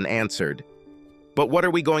 Evelyn answered. But what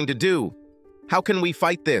are we going to do? How can we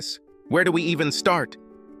fight this? Where do we even start?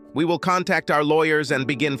 We will contact our lawyers and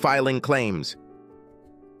begin filing claims.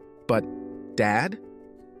 But, Dad?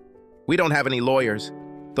 We don't have any lawyers.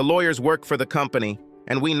 The lawyers work for the company,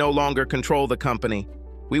 and we no longer control the company.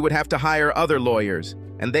 We would have to hire other lawyers,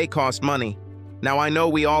 and they cost money. Now, I know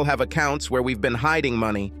we all have accounts where we've been hiding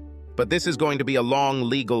money, but this is going to be a long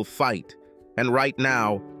legal fight. And right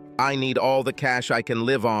now, I need all the cash I can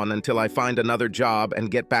live on until I find another job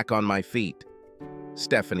and get back on my feet,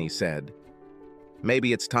 Stephanie said.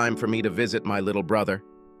 Maybe it's time for me to visit my little brother.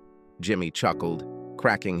 Jimmy chuckled,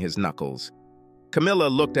 cracking his knuckles. Camilla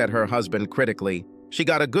looked at her husband critically. She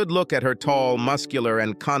got a good look at her tall, muscular,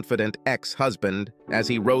 and confident ex-husband as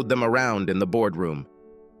he rode them around in the boardroom.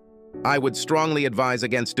 I would strongly advise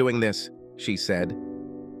against doing this, she said.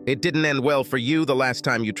 It didn't end well for you the last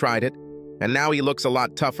time you tried it, and now he looks a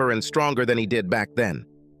lot tougher and stronger than he did back then.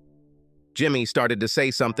 Jimmy started to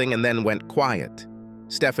say something and then went quiet.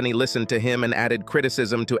 Stephanie listened to him and added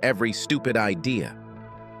criticism to every stupid idea.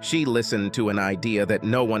 She listened to an idea that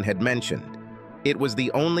no one had mentioned. It was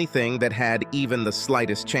the only thing that had even the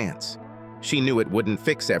slightest chance. She knew it wouldn't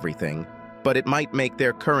fix everything, but it might make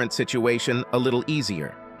their current situation a little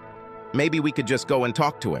easier. Maybe we could just go and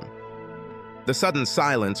talk to him. The sudden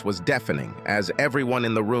silence was deafening as everyone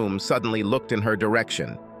in the room suddenly looked in her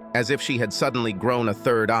direction, as if she had suddenly grown a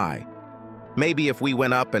third eye. Maybe if we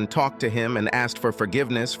went up and talked to him and asked for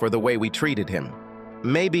forgiveness for the way we treated him.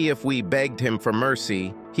 Maybe if we begged him for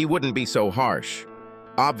mercy, he wouldn't be so harsh.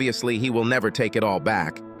 Obviously, he will never take it all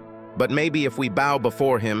back. But maybe if we bow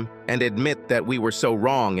before him and admit that we were so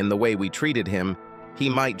wrong in the way we treated him, he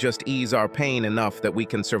might just ease our pain enough that we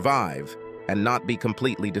can survive and not be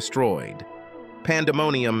completely destroyed.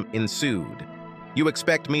 Pandemonium ensued. You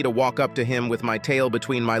expect me to walk up to him with my tail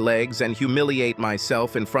between my legs and humiliate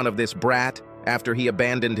myself in front of this brat after he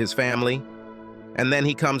abandoned his family? And then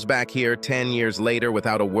he comes back here 10 years later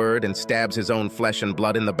without a word and stabs his own flesh and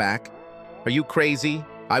blood in the back? Are you crazy?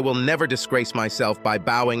 I will never disgrace myself by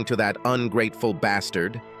bowing to that ungrateful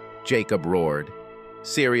bastard, Jacob roared.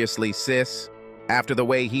 Seriously, sis? After the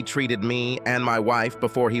way he treated me and my wife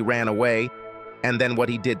before he ran away, and then what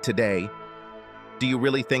he did today, do you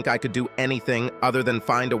really think I could do anything other than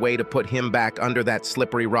find a way to put him back under that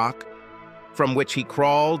slippery rock from which he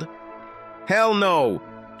crawled? Hell no,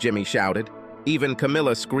 Jimmy shouted. Even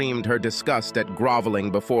Camilla screamed her disgust at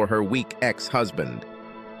groveling before her weak ex-husband.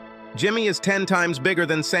 Jimmy is 10 times bigger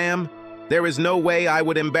than Sam. There is no way I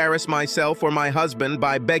would embarrass myself or my husband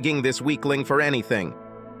by begging this weakling for anything.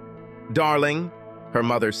 Darling, her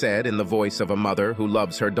mother said in the voice of a mother who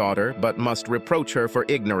loves her daughter but must reproach her for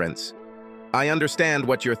ignorance. I understand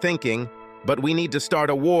what you're thinking, but we need to start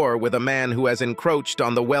a war with a man who has encroached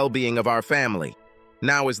on the well-being of our family.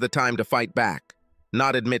 Now is the time to fight back,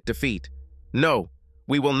 not admit defeat. No,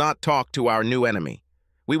 we will not talk to our new enemy.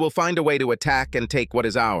 We will find a way to attack and take what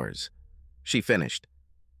is ours, she finished.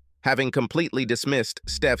 Having completely dismissed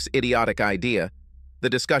Steph's idiotic idea, the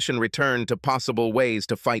discussion returned to possible ways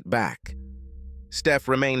to fight back. Steph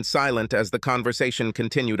remained silent as the conversation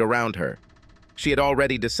continued around her. She had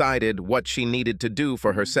already decided what she needed to do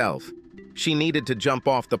for herself. She needed to jump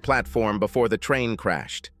off the platform before the train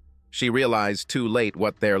crashed. She realized too late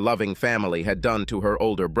what their loving family had done to her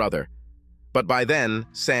older brother. But by then,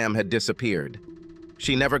 Sam had disappeared.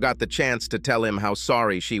 She never got the chance to tell him how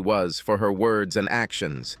sorry she was for her words and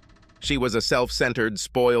actions. She was a self-centered,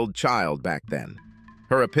 spoiled child back then.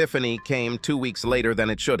 Her epiphany came 2 weeks later than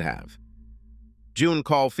it should have. June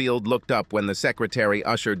Caulfield looked up when the secretary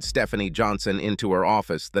ushered Stephanie Johnson into her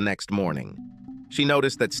office the next morning. She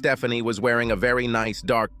noticed that Stephanie was wearing a very nice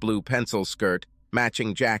dark blue pencil skirt,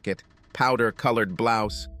 matching jacket, powder-colored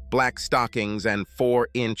blouse, black stockings, and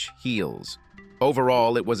 4-inch heels.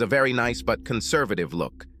 Overall, it was a very nice but conservative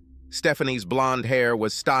look. Stephanie's blonde hair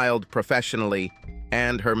was styled professionally,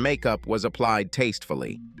 and her makeup was applied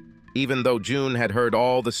tastefully. Even though June had heard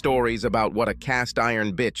all the stories about what a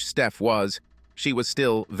cast-iron bitch Steph was, she was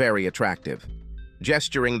still very attractive.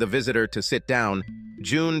 Gesturing the visitor to sit down,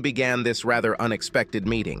 June began this rather unexpected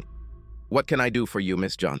meeting. What can I do for you,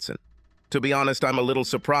 Miss Johnson? To be honest, I'm a little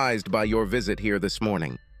surprised by your visit here this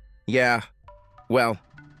morning. Yeah, well,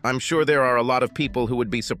 I'm sure there are a lot of people who would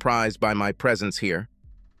be surprised by my presence here.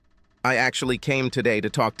 I actually came today to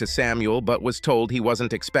talk to Samuel, but was told he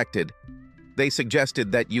wasn't expected. They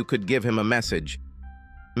suggested that you could give him a message.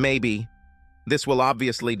 Maybe. This will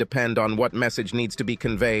obviously depend on what message needs to be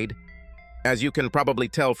conveyed. As you can probably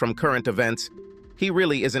tell from current events, he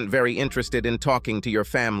really isn't very interested in talking to your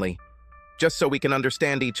family. Just so we can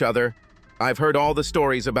understand each other, I've heard all the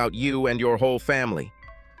stories about you and your whole family.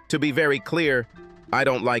 To be very clear, I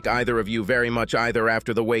don't like either of you very much either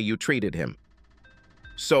after the way you treated him.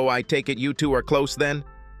 So I take it you two are close then?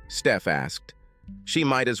 Steph asked. She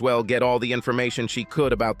might as well get all the information she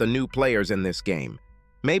could about the new players in this game.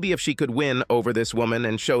 Maybe if she could win over this woman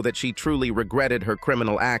and show that she truly regretted her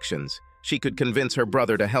criminal actions, she could convince her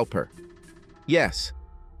brother to help her. Yes,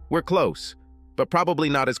 we're close, but probably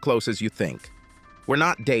not as close as you think. We're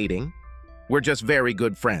not dating. We're just very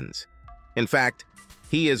good friends. In fact,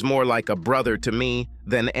 he is more like a brother to me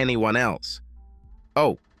than anyone else.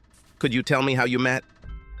 Oh, could you tell me how you met?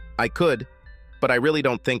 I could, but I really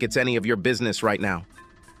don't think it's any of your business right now.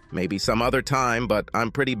 Maybe some other time, but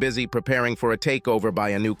I'm pretty busy preparing for a takeover by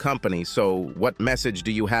a new company, so what message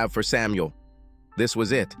do you have for Samuel? This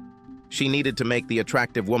was it. She needed to make the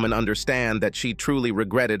attractive woman understand that she truly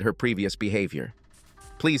regretted her previous behavior.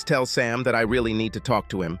 Please tell Sam that I really need to talk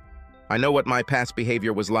to him. I know what my past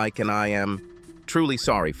behavior was like, and I am truly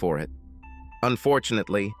sorry for it.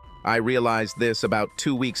 Unfortunately, I realized this about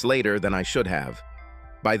 2 weeks later than I should have.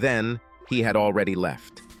 By then, he had already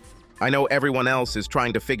left. I know everyone else is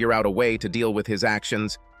trying to figure out a way to deal with his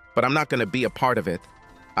actions, but I'm not going to be a part of it.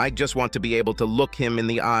 I just want to be able to look him in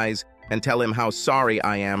the eyes and tell him how sorry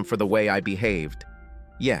I am for the way I behaved.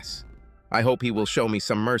 Yes, I hope he will show me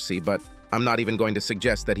some mercy, but I'm not even going to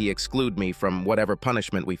suggest that he exclude me from whatever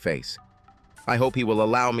punishment we face. I hope he will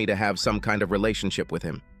allow me to have some kind of relationship with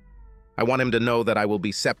him. I want him to know that I will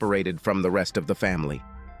be separated from the rest of the family.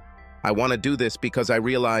 I want to do this because I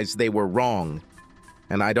realize they were wrong,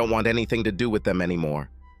 and I don't want anything to do with them anymore.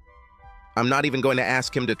 I'm not even going to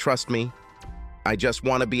ask him to trust me. I just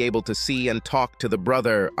want to be able to see and talk to the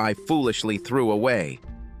brother I foolishly threw away.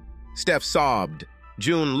 Steph sobbed.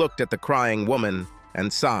 June looked at the crying woman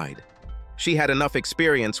and sighed. She had enough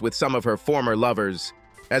experience with some of her former lovers,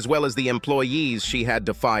 as well as the employees she had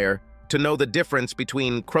to fire, to know the difference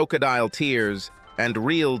between crocodile tears and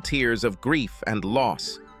real tears of grief and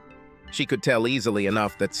loss. She could tell easily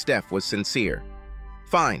enough that Steph was sincere.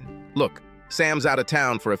 Fine. Look, Sam's out of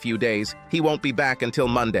town for a few days. He won't be back until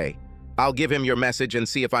Monday. I'll give him your message and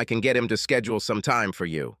see if I can get him to schedule some time for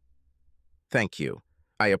you. Thank you.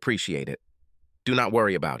 I appreciate it. Do not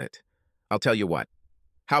worry about it. I'll tell you what.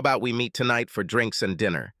 How about we meet tonight for drinks and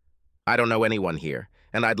dinner? I don't know anyone here,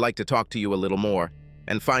 and I'd like to talk to you a little more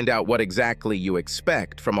and find out what exactly you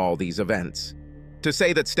expect from all these events. To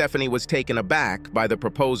say that Stephanie was taken aback by the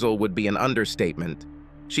proposal would be an understatement.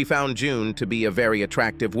 She found June to be a very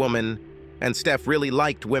attractive woman, and Steph really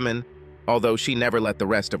liked women, although she never let the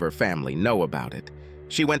rest of her family know about it.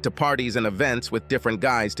 She went to parties and events with different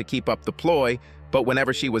guys to keep up the ploy, but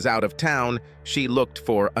whenever she was out of town, she looked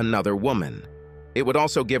for another woman. It would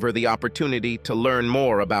also give her the opportunity to learn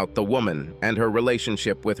more about the woman and her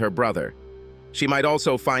relationship with her brother. She might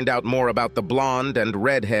also find out more about the blonde and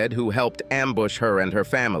redhead who helped ambush her and her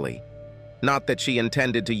family. Not that she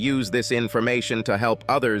intended to use this information to help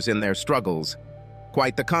others in their struggles.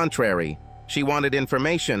 Quite the contrary, she wanted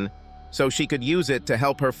information so she could use it to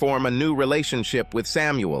help her form a new relationship with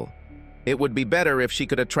Samuel. It would be better if she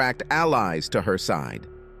could attract allies to her side.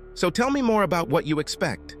 So tell me more about what you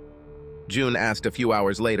expect. June asked a few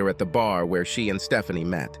hours later at the bar where she and Stephanie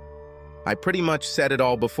met. I pretty much said it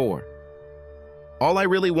all before. All I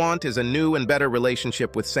really want is a new and better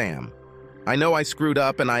relationship with Sam. I know I screwed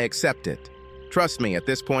up and I accept it. Trust me, at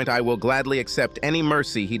this point I will gladly accept any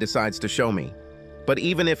mercy he decides to show me. But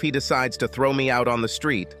even if he decides to throw me out on the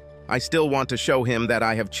street, I still want to show him that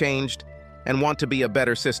I have changed and want to be a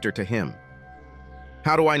better sister to him.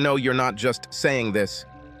 How do I know you're not just saying this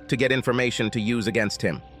to get information to use against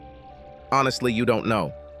him? Honestly, you don't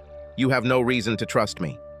know. You have no reason to trust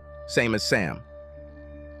me. Same as Sam.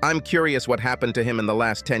 I'm curious what happened to him in the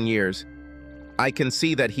last 10 years. I can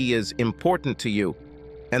see that he is important to you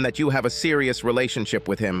and that you have a serious relationship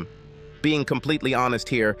with him. Being completely honest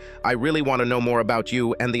here, I really want to know more about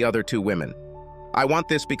you and the other two women. I want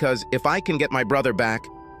this because if I can get my brother back,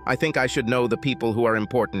 I think I should know the people who are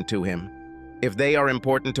important to him. If they are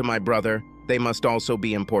important to my brother, they must also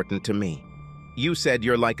be important to me. You said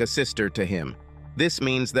you're like a sister to him. This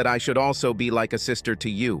means that I should also be like a sister to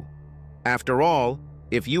you. After all,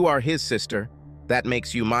 if you are his sister, that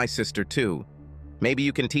makes you my sister too. Maybe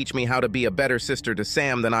you can teach me how to be a better sister to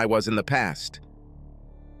Sam than I was in the past.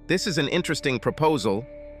 This is an interesting proposal.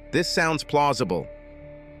 This sounds plausible.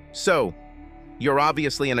 So, you're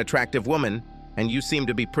obviously an attractive woman, and you seem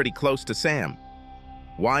to be pretty close to Sam.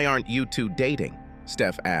 Why aren't you two dating?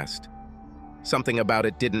 Steph asked. Something about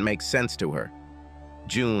it didn't make sense to her.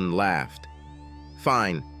 June laughed.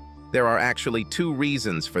 Fine, there are actually two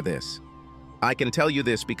reasons for this. I can tell you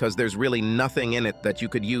this because there's really nothing in it that you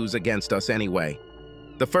could use against us anyway.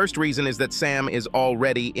 The first reason is that Sam is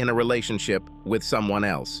already in a relationship with someone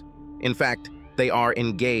else. In fact, they are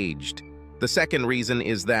engaged. The second reason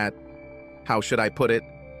is that, how should I put it?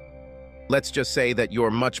 Let's just say that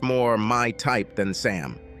you're much more my type than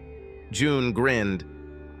Sam. June grinned.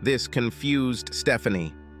 This confused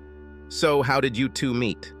Stephanie. So how did you two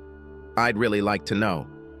meet? I'd really like to know.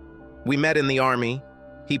 We met in the army.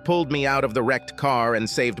 He pulled me out of the wrecked car and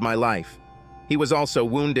saved my life. He was also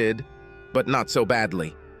wounded, but not so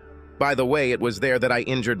badly. By the way, it was there that I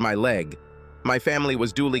injured my leg. My family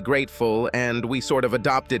was duly grateful, and we sort of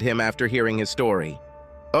adopted him after hearing his story.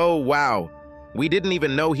 Oh, wow. We didn't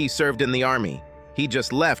even know he served in the army. He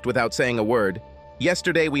just left without saying a word.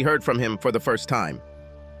 Yesterday, we heard from him for the first time.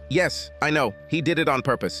 Yes, I know. He did it on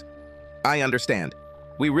purpose. I understand.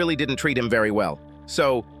 We really didn't treat him very well.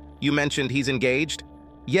 So, you mentioned he's engaged?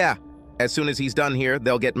 Yeah. As soon as he's done here,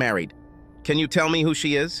 they'll get married. Can you tell me who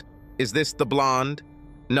she is? Is this the blonde?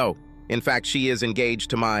 No. In fact, she is engaged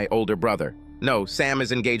to my older brother. No, Sam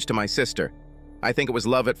is engaged to my sister. I think it was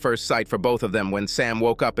love at first sight for both of them when Sam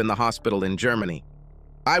woke up in the hospital in Germany.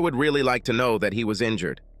 I would really like to know that he was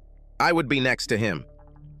injured. I would be next to him.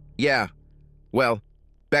 Yeah, well,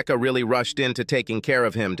 Becca really rushed into taking care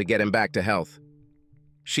of him to get him back to health.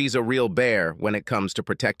 She's a real bear when it comes to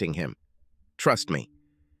protecting him. Trust me,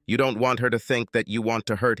 you don't want her to think that you want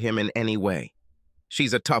to hurt him in any way.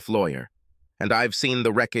 She's a tough lawyer, and I've seen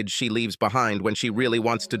the wreckage she leaves behind when she really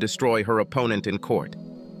wants to destroy her opponent in court.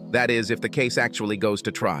 That is, if the case actually goes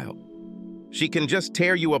to trial. She can just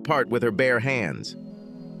tear you apart with her bare hands.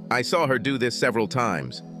 I saw her do this several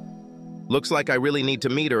times. Looks like I really need to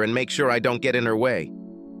meet her and make sure I don't get in her way.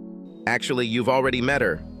 Actually, you've already met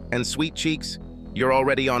her, and sweet cheeks, you're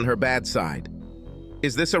already on her bad side.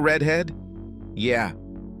 Is this a redhead? Yeah.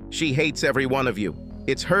 She hates every one of you.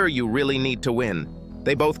 It's her you really need to win.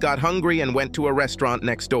 They both got hungry and went to a restaurant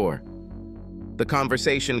next door. The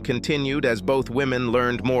conversation continued as both women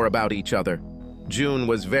learned more about each other. June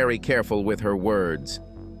was very careful with her words,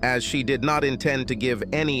 as she did not intend to give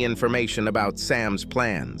any information about Sam's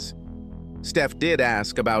plans. Steph did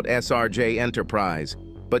ask about SRJ Enterprise,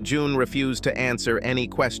 but June refused to answer any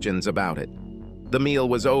questions about it. The meal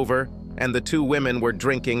was over, and the two women were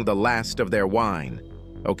drinking the last of their wine.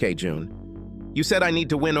 Okay, June. You said I need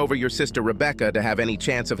to win over your sister Rebecca to have any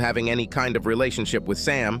chance of having any kind of relationship with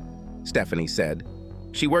Sam, Stephanie said.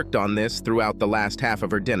 She worked on this throughout the last half of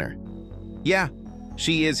her dinner. Yeah,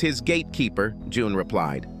 she is his gatekeeper, June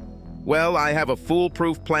replied. Well, I have a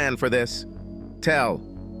foolproof plan for this. Tell,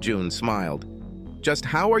 June smiled. Just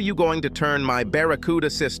how are you going to turn my barracuda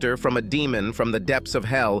sister from a demon from the depths of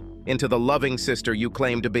hell into the loving sister you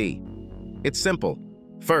claim to be? It's simple.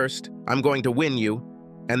 First, I'm going to win you,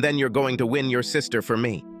 and then you're going to win your sister for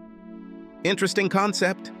me. Interesting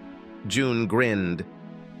concept. June grinned.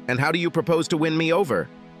 And how do you propose to win me over?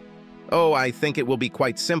 Oh, I think it will be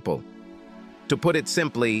quite simple. To put it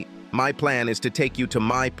simply, my plan is to take you to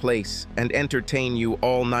my place and entertain you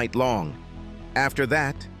all night long. After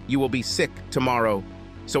that, you will be sick tomorrow,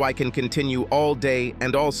 so I can continue all day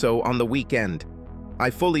and also on the weekend. I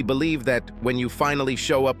fully believe that when you finally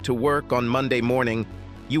show up to work on Monday morning,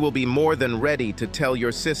 you will be more than ready to tell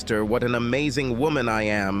your sister what an amazing woman I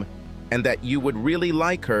am, and that you would really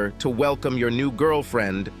like her to welcome your new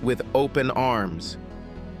girlfriend with open arms.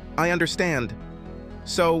 I understand.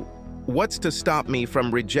 So, what's to stop me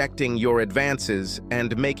from rejecting your advances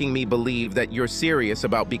and making me believe that you're serious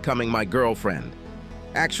about becoming my girlfriend?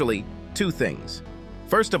 Actually, two things.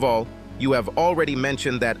 First of all, you have already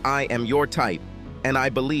mentioned that I am your type, and I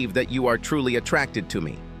believe that you are truly attracted to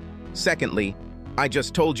me. Secondly, I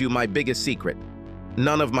just told you my biggest secret.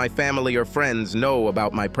 None of my family or friends know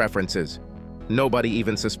about my preferences. Nobody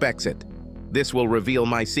even suspects it. This will reveal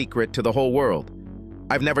my secret to the whole world.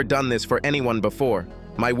 I've never done this for anyone before.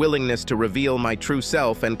 My willingness to reveal my true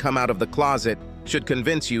self and come out of the closet should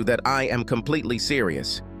convince you that I am completely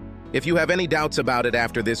serious. If you have any doubts about it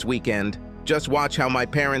after this weekend, just watch how my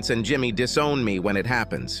parents and Jimmy disown me when it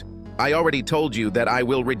happens. I already told you that I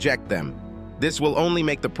will reject them. This will only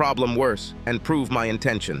make the problem worse and prove my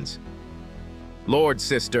intentions. Lord,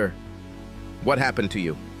 sister, what happened to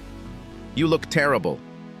you? You look terrible,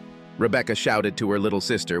 Rebecca shouted to her little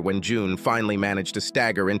sister when June finally managed to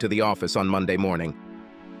stagger into the office on Monday morning.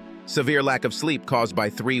 Severe lack of sleep caused by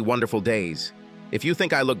 3 wonderful days. If you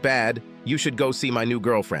think I look bad, you should go see my new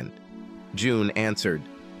girlfriend. June answered.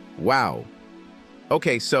 Wow.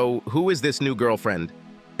 Okay, so who is this new girlfriend?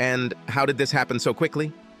 And how did this happen so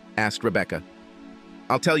quickly? Asked Rebecca.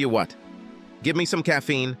 I'll tell you what. Give me some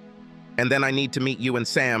caffeine, and then I need to meet you and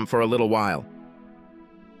Sam for a little while.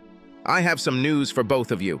 I have some news for both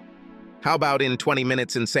of you. How about in 20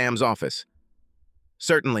 minutes in Sam's office?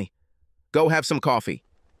 Certainly. Go have some coffee.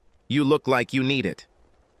 You look like you need it.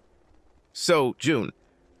 So, June,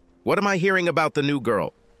 what am I hearing about the new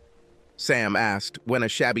girl? Sam asked when a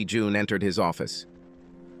shabby June entered his office.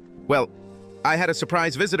 Well, I had a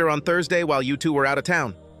surprise visitor on Thursday while you two were out of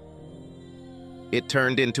town. It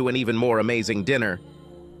turned into an even more amazing dinner,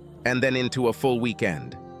 and then into a full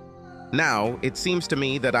weekend. Now, it seems to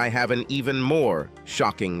me that I have an even more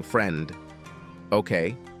shocking friend.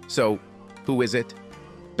 Okay, so who is it?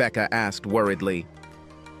 Becca asked worriedly.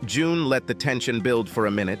 June let the tension build for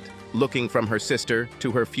a minute, looking from her sister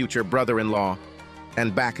to her future brother-in-law,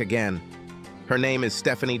 and back again. Her name is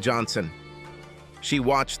Stephanie Johnson. She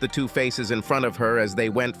watched the two faces in front of her as they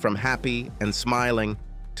went from happy and smiling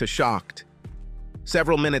to shocked.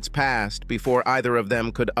 Several minutes passed before either of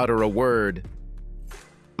them could utter a word.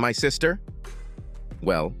 My sister?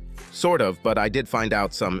 Well, sort of, but I did find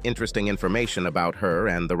out some interesting information about her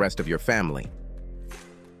and the rest of your family.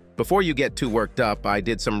 Before you get too worked up, I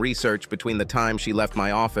did some research between the time she left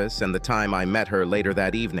my office and the time I met her later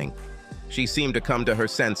that evening. She seemed to come to her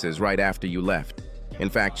senses right after you left. In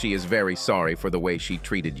fact, she is very sorry for the way she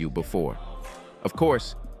treated you before. Of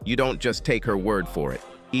course, you don't just take her word for it,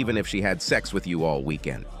 even if she had sex with you all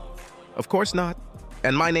weekend. Of course not.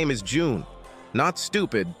 And my name is June. Not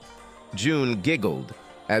stupid. June giggled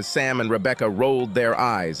as Sam and Rebecca rolled their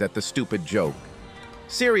eyes at the stupid joke.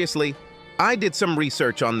 Seriously, I did some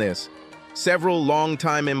research on this. Several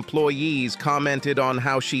longtime employees commented on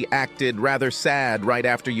how she acted rather sad right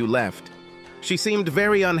after you left. She seemed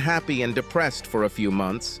very unhappy and depressed for a few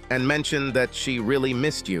months and mentioned that she really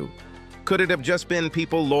missed you. Could it have just been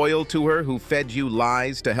people loyal to her who fed you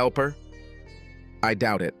lies to help her? I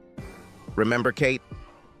doubt it. Remember Kate?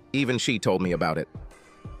 Even she told me about it.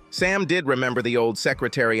 Sam did remember the old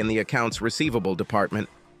secretary in the accounts receivable department.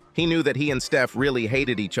 He knew that he and Steph really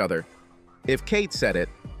hated each other. If Kate said it,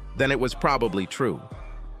 then it was probably true.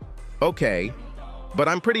 Okay, but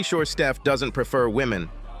I'm pretty sure Steph doesn't prefer women.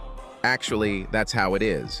 Actually, that's how it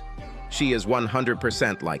is. She is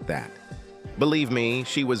 100% like that. Believe me,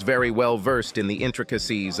 she was very well versed in the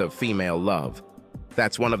intricacies of female love.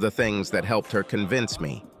 That's one of the things that helped her convince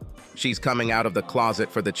me. She's coming out of the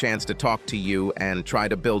closet for the chance to talk to you and try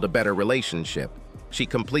to build a better relationship. She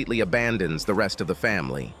completely abandons the rest of the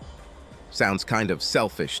family. Sounds kind of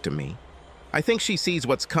selfish to me. I think she sees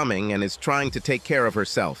what's coming and is trying to take care of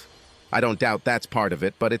herself. I don't doubt that's part of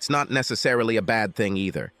it, but it's not necessarily a bad thing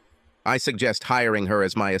either. I suggest hiring her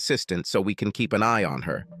as my assistant so we can keep an eye on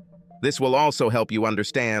her. This will also help you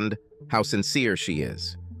understand how sincere she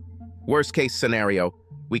is. Worst case scenario,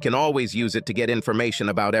 we can always use it to get information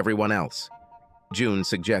about everyone else, June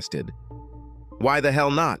suggested. Why the hell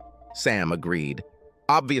not? Sam agreed.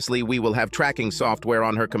 Obviously, we will have tracking software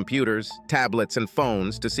on her computers, tablets, and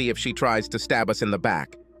phones to see if she tries to stab us in the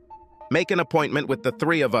back. Make an appointment with the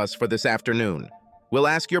three of us for this afternoon. We'll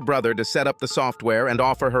ask your brother to set up the software and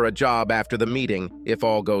offer her a job after the meeting if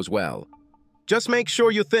all goes well. Just make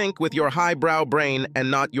sure you think with your highbrow brain and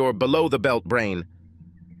not your below-the-belt brain.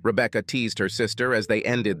 Rebecca teased her sister as they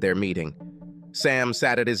ended their meeting. Sam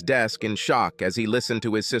sat at his desk in shock as he listened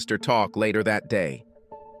to his sister talk later that day.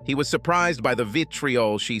 He was surprised by the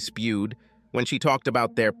vitriol she spewed when she talked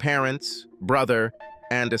about their parents, brother,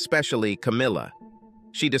 and especially Camilla.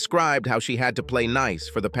 She described how she had to play nice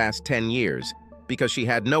for the past 10 years because she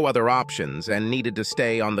had no other options and needed to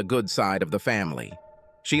stay on the good side of the family.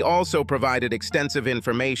 She also provided extensive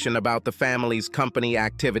information about the family's company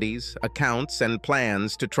activities, accounts, and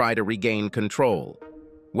plans to try to regain control.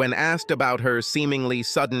 When asked about her seemingly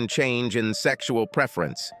sudden change in sexual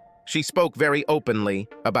preference, she spoke very openly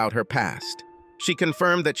about her past. She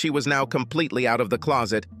confirmed that she was now completely out of the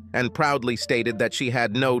closet and proudly stated that she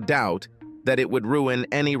had no doubt that it would ruin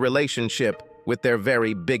any relationship with their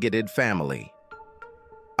very bigoted family.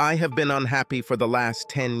 I have been unhappy for the last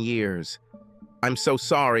 10 years. I'm so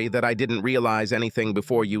sorry that I didn't realize anything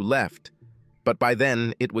before you left, but by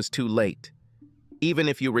then it was too late. Even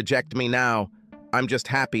if you reject me now, I'm just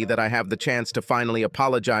happy that I have the chance to finally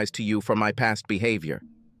apologize to you for my past behavior.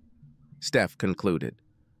 Steph concluded.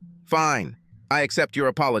 Fine, I accept your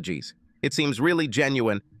apologies. It seems really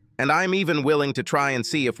genuine, and I'm even willing to try and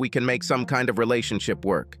see if we can make some kind of relationship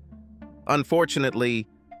work. Unfortunately,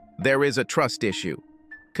 there is a trust issue.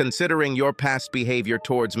 Considering your past behavior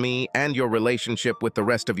towards me and your relationship with the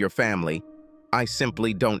rest of your family, I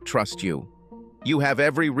simply don't trust you. You have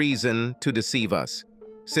every reason to deceive us,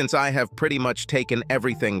 since I have pretty much taken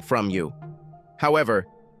everything from you. However,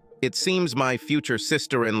 it seems my future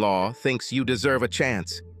sister-in-law thinks you deserve a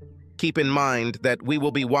chance. Keep in mind that we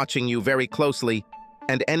will be watching you very closely,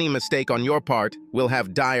 and any mistake on your part will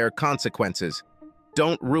have dire consequences.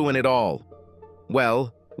 Don't ruin it all.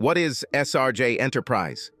 Well, what is SRJ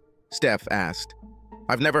Enterprise? Steph asked.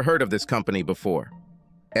 I've never heard of this company before.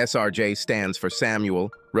 SRJ stands for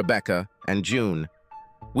Samuel, Rebecca, and June.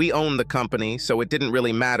 We own the company, so it didn't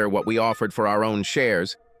really matter what we offered for our own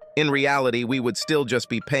shares. In reality, we would still just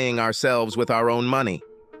be paying ourselves with our own money.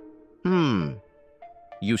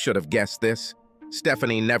 You should have guessed this.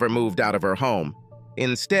 Stephanie never moved out of her home.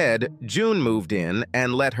 Instead, June moved in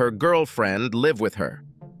and let her girlfriend live with her.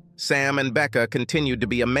 Sam and Becca continued to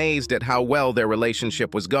be amazed at how well their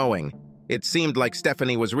relationship was going. It seemed like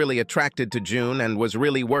Stephanie was really attracted to June and was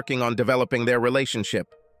really working on developing their relationship.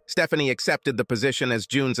 Stephanie accepted the position as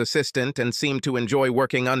June's assistant and seemed to enjoy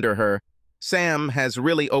working under her. Sam has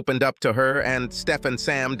really opened up to her, and Steph and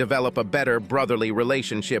Sam develop a better brotherly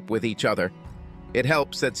relationship with each other. It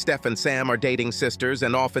helps that Steph and Sam are dating sisters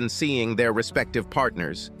and often seeing their respective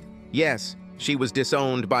partners. Yes, she was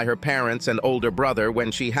disowned by her parents and older brother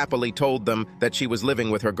when she happily told them that she was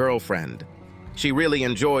living with her girlfriend. She really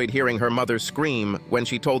enjoyed hearing her mother scream when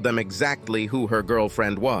she told them exactly who her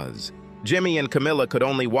girlfriend was. Jimmy and Camilla could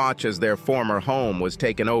only watch as their former home was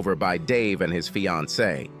taken over by Dave and his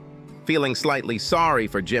fiancée. Feeling slightly sorry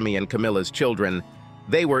for Jimmy and Camilla's children,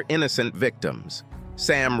 they were innocent victims.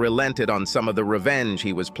 Sam relented on some of the revenge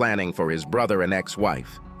he was planning for his brother and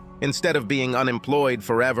ex-wife. Instead of being unemployed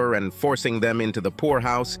forever and forcing them into the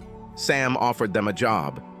poorhouse, Sam offered them a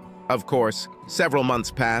job. Of course, several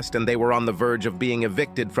months passed and they were on the verge of being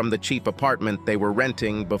evicted from the cheap apartment they were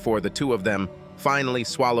renting before the two of them finally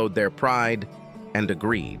swallowed their pride and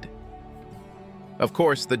agreed. Of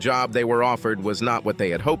course, the job they were offered was not what they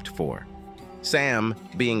had hoped for. Sam,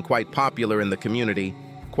 being quite popular in the community,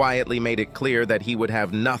 quietly made it clear that he would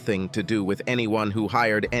have nothing to do with anyone who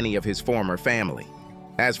hired any of his former family.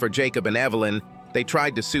 As for Jacob and Evelyn, they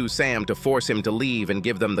tried to sue Sam to force him to leave and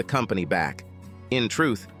give them the company back. In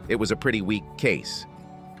truth, it was a pretty weak case.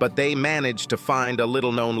 But they managed to find a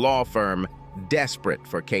little-known law firm desperate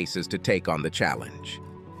for cases to take on the challenge.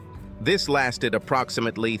 This lasted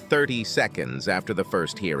approximately 30 seconds after the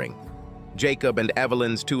first hearing. Jacob and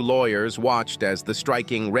Evelyn's two lawyers watched as the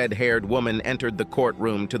striking red-haired woman entered the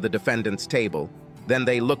courtroom to the defendant's table. Then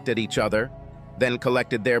they looked at each other, then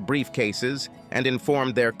collected their briefcases and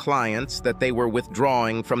informed their clients that they were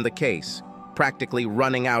withdrawing from the case, practically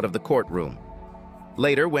running out of the courtroom.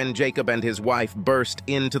 Later, when Jacob and his wife burst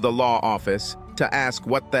into the law office to ask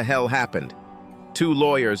what the hell happened, two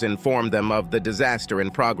lawyers informed them of the disaster in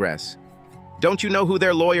progress. "Don't you know who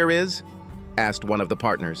their lawyer is?" asked one of the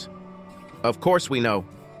partners. "Of course we know,"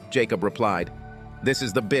 Jacob replied. "This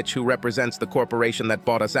is the bitch who represents the corporation that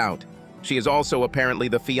bought us out. She is also apparently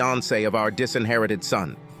the fiancée of our disinherited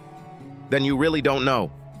son." "Then you really don't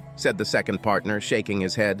know," said the second partner, shaking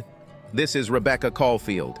his head. "This is Rebecca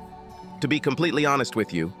Caulfield. To be completely honest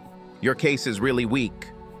with you, your case is really weak.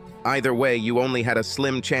 Either way, you only had a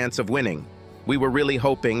slim chance of winning. We were really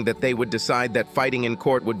hoping that they would decide that fighting in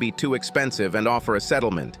court would be too expensive and offer a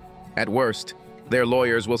settlement. At worst, their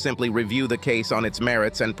lawyers will simply review the case on its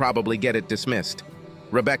merits and probably get it dismissed.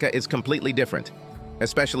 Rebecca is completely different,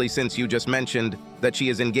 especially since you just mentioned that she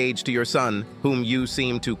is engaged to your son, whom you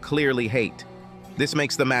seem to clearly hate. This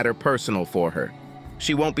makes the matter personal for her.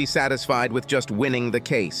 She won't be satisfied with just winning the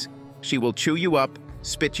case. She will chew you up,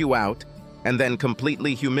 spit you out, and then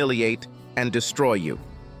completely humiliate and destroy you.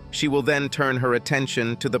 She will then turn her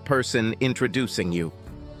attention to the person introducing you.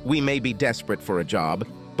 We may be desperate for a job,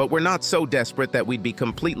 but we're not so desperate that we'd be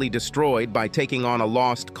completely destroyed by taking on a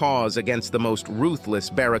lost cause against the most ruthless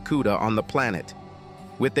barracuda on the planet."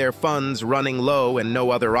 With their funds running low and no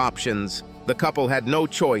other options, the couple had no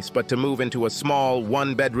choice but to move into a small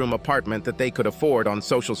one-bedroom apartment that they could afford on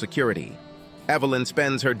Social Security. Evelyn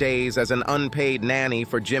spends her days as an unpaid nanny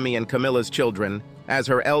for Jimmy and Camilla's children, as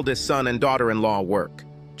her eldest son and daughter-in-law work.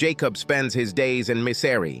 Jacob spends his days in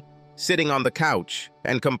misery, sitting on the couch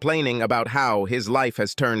and complaining about how his life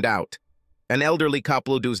has turned out. An elderly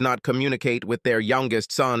couple does not communicate with their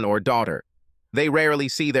youngest son or daughter. They rarely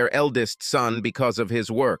see their eldest son because of his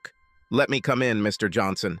work. "Let me come in, Mr.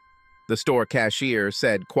 Johnson," the store cashier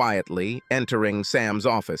said quietly, entering Sam's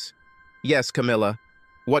office. "Yes, Camilla.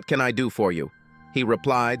 What can I do for you?" he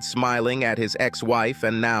replied, smiling at his ex-wife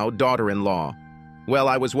and now daughter-in-law. "Well,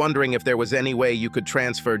 I was wondering if there was any way you could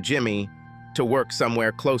transfer Jimmy to work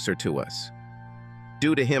somewhere closer to us.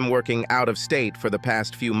 Due to him working out of state for the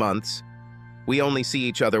past few months, we only see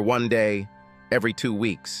each other one day every 2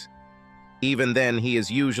 weeks. Even then, he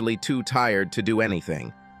is usually too tired to do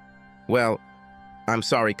anything." "Well, I'm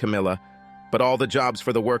sorry, Camilla, but all the jobs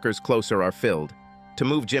for the workers closer are filled. To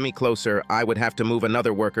move Jimmy closer, I would have to move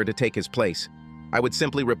another worker to take his place. I would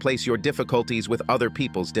simply replace your difficulties with other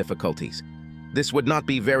people's difficulties. This would not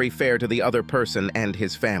be very fair to the other person and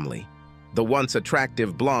his family." The once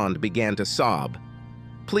attractive blonde began to sob.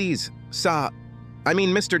 "Please,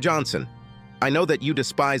 Mr. Johnson, I know that you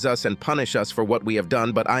despise us and punish us for what we have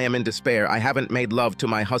done, but I am in despair. I haven't made love to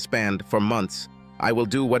my husband for months. I will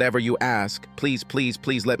do whatever you ask. Please, please,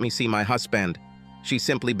 please let me see my husband." She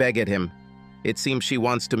simply begged at him. It seems she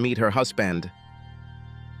wants to meet her husband.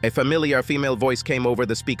 A familiar female voice came over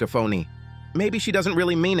the speakerphone. "Maybe she doesn't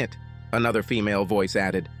really mean it," another female voice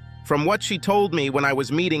added. "From what she told me when I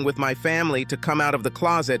was meeting with my family to come out of the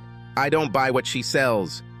closet, I don't buy what she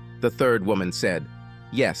sells," the third woman said.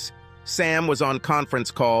 Yes, Sam was on conference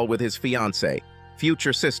call with his fiancée,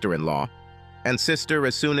 future sister-in-law, and sister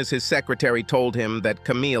as soon as his secretary told him that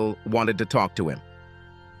Camille wanted to talk to him.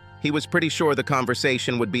 He was pretty sure the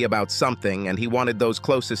conversation would be about something, and he wanted those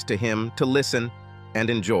closest to him to listen and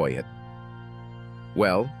enjoy it.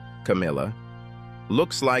 "Well, Camilla,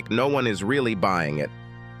 looks like no one is really buying it.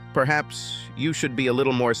 Perhaps you should be a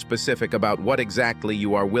little more specific about what exactly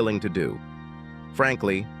you are willing to do.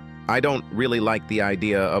 Frankly, I don't really like the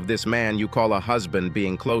idea of this man you call a husband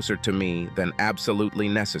being closer to me than absolutely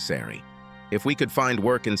necessary. If we could find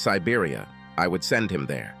work in Siberia, I would send him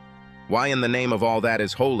there. Why in the name of all that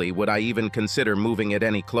is holy would I even consider moving it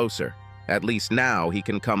any closer? At least now he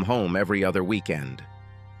can come home every other weekend.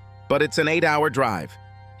 But it's an 8-hour drive.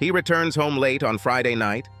 He returns home late on Friday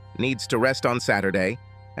night, needs to rest on Saturday,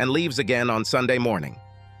 and leaves again on Sunday morning.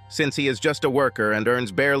 Since he is just a worker and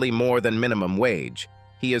earns barely more than minimum wage,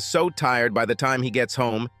 he is so tired by the time he gets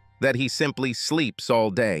home that he simply sleeps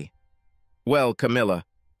all day. Well, Camilla,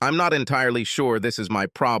 I'm not entirely sure this is my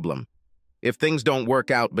problem. If things don't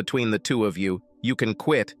work out between the two of you, you can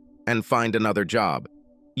quit and find another job.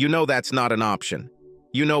 You know that's not an option.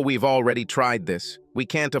 You know we've already tried this. We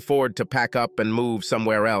can't afford to pack up and move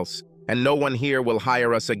somewhere else, and no one here will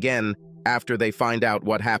hire us again after they find out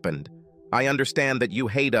what happened. I understand that you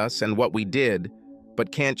hate us and what we did,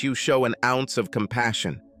 but can't you show an ounce of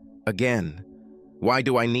compassion? Again, why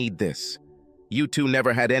do I need this? You two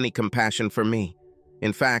never had any compassion for me.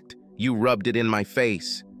 In fact, you rubbed it in my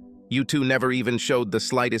face. You two never even showed the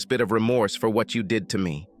slightest bit of remorse for what you did to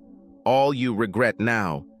me. All you regret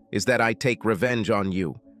now is that I take revenge on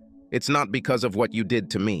you. It's not because of what you did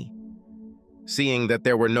to me. Seeing that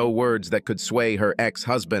there were no words that could sway her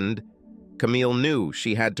ex-husband, Camille knew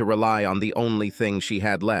she had to rely on the only thing she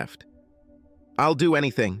had left. I'll do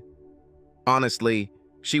anything. Honestly,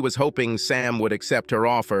 she was hoping Sam would accept her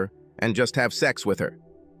offer and just have sex with her.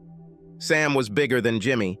 Sam was bigger than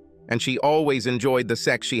Jimmy, and she always enjoyed the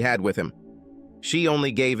sex she had with him. She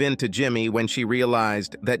only gave in to Jimmy when she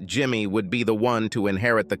realized that Jimmy would be the one to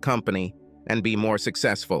inherit the company and be more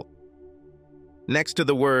successful. Next to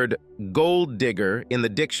the word gold digger in the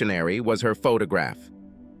dictionary was her photograph.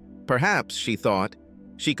 Perhaps, she thought,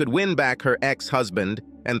 she could win back her ex-husband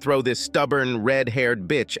and throw this stubborn, red-haired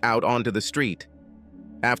bitch out onto the street.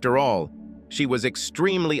 After all, she was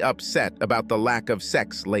extremely upset about the lack of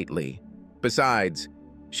sex lately. Besides,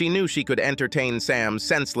 she knew she could entertain Sam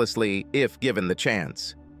senselessly if given the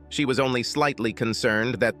chance. She was only slightly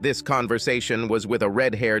concerned that this conversation was with a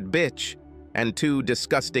red-haired bitch and two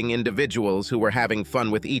disgusting individuals who were having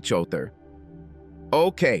fun with each other.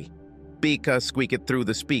 Okay, Bika squeaked through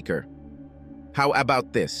the speaker. How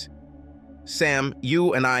about this? Sam,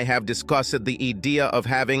 you and I have discussed the idea of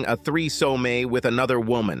having a threesome with another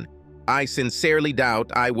woman. I sincerely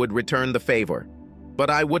doubt I would return the favor, but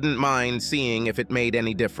I wouldn't mind seeing if it made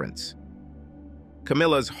any difference.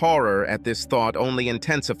 Camilla's horror at this thought only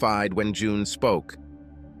intensified when June spoke.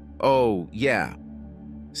 Oh, yeah.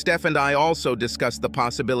 Steph and I also discussed the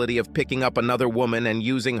possibility of picking up another woman and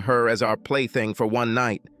using her as our plaything for one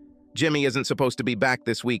night. Jimmy isn't supposed to be back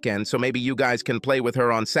this weekend, so maybe you guys can play with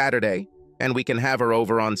her on Saturday, and we can have her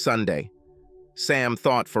over on Sunday. Sam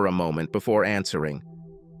thought for a moment before answering.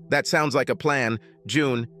 That sounds like a plan.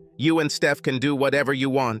 June, you and Steph can do whatever you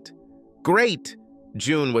want. Great!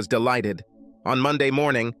 June was delighted. On Monday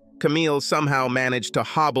morning, Camille somehow managed to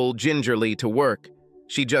hobble gingerly to work.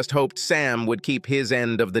 She just hoped Sam would keep his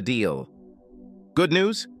end of the deal. Good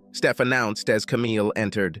news, Steph announced as Camille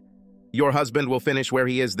entered. Your husband will finish where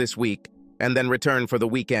he is this week, and then return for the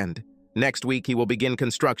weekend. Next week he will begin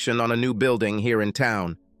construction on a new building here in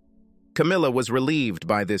town. Camilla was relieved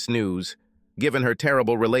by this news. Given her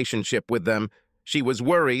terrible relationship with them, she was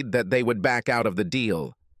worried that they would back out of the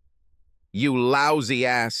deal. You lousy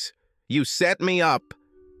ass! You set me up!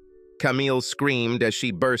 Camille screamed as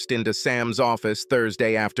she burst into Sam's office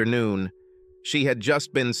Thursday afternoon. She had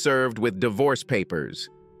just been served with divorce papers.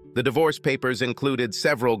 The divorce papers included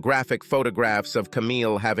several graphic photographs of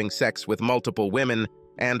Camille having sex with multiple women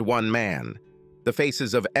and one man. The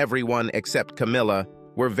faces of everyone except Camilla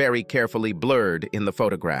were very carefully blurred in the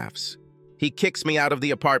photographs. He kicks me out of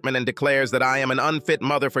the apartment and declares that I am an unfit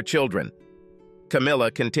mother for children.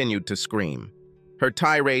 Camilla continued to scream. Her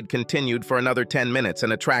tirade continued for another 10 minutes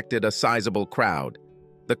and attracted a sizable crowd.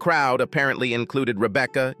 The crowd apparently included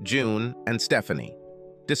Rebecca, June, and Stephanie.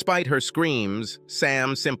 Despite her screams,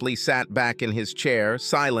 Sam simply sat back in his chair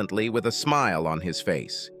silently with a smile on his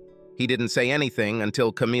face. He didn't say anything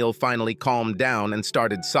until Camille finally calmed down and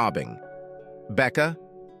started sobbing. Becca,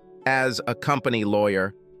 as a company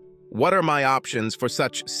lawyer, what are my options for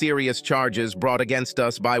such serious charges brought against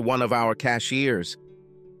us by one of our cashiers?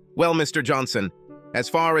 Well, Mr. Johnson, as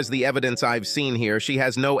far as the evidence I've seen here, she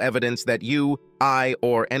has no evidence that you, I,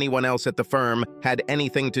 or anyone else at the firm had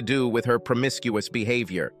anything to do with her promiscuous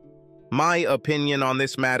behavior. My opinion on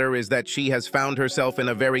this matter is that she has found herself in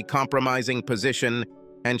a very compromising position,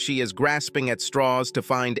 and she is grasping at straws to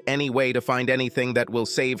find any way to find anything that will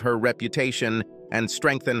save her reputation and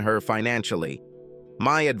strengthen her financially.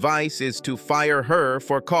 My advice is to fire her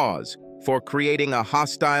for cause, for creating a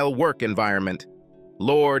hostile work environment.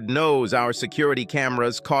 Lord knows our security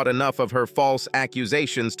cameras caught enough of her false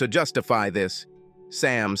accusations to justify this.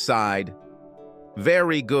 Sam sighed.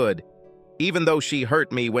 Very good. Even though she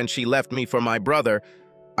hurt me when she left me for my brother,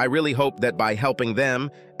 I really hope that by helping them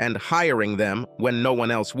and hiring them when no one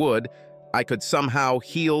else would, I could somehow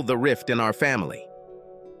heal the rift in our family.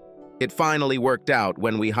 It finally worked out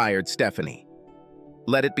when we hired Stephanie.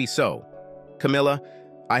 Let it be so. Camilla,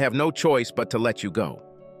 I have no choice but to let you go.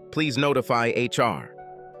 Please notify HR.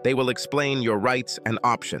 They will explain your rights and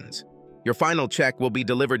options. Your final check will be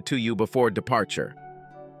delivered to you before departure.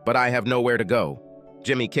 But I have nowhere to go.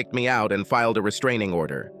 Jimmy kicked me out and filed a restraining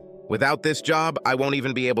order. Without this job, I won't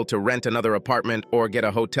even be able to rent another apartment or get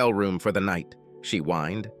a hotel room for the night, she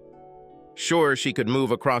whined. Sure, she could move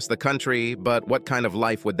across the country, but what kind of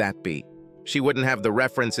life would that be? She wouldn't have the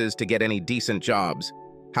references to get any decent jobs.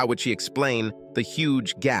 How would she explain the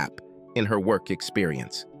huge gap in her work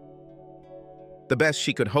experience? The best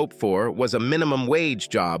she could hope for was a minimum wage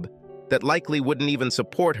job that likely wouldn't even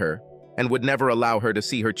support her and would never allow her to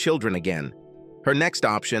see her children again. Her next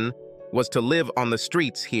option was to live on the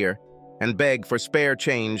streets here and beg for spare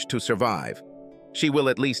change to survive. She will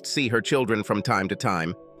at least see her children from time to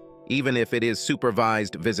time, even if it is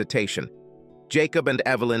supervised visitation. Jacob and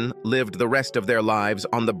Evelyn lived the rest of their lives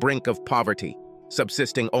on the brink of poverty,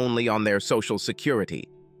 subsisting only on their social security.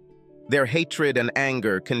 Their hatred and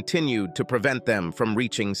anger continued to prevent them from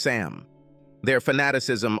reaching Sam. Their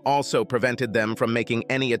fanaticism also prevented them from making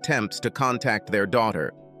any attempts to contact their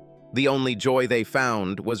daughter. The only joy they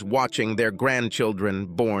found was watching their grandchildren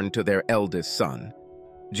born to their eldest son.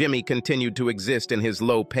 Jimmy continued to exist in his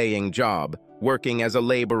low-paying job, working as a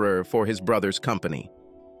laborer for his brother's company.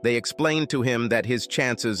 They explained to him that his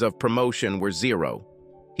chances of promotion were zero.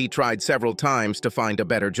 He tried several times to find a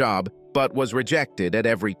better job, but was rejected at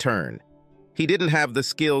every turn. He didn't have the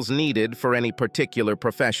skills needed for any particular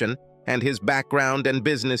profession, and his background and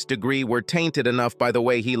business degree were tainted enough by the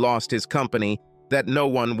way he lost his company that no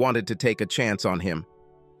one wanted to take a chance on him.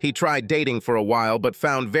 He tried dating for a while but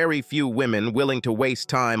found very few women willing to waste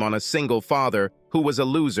time on a single father who was a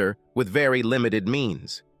loser with very limited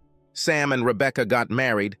means. Sam and Rebecca got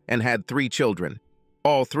married and had 3 children.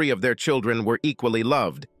 All 3 of their children were equally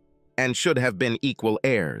loved and should have been equal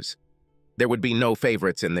heirs. There would be no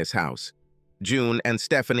favorites in this house. June and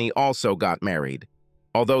Stephanie also got married.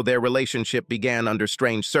 Although their relationship began under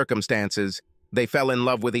strange circumstances, they fell in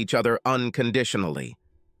love with each other unconditionally.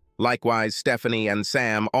 Likewise, Stephanie and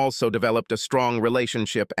Sam also developed a strong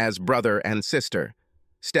relationship as brother and sister.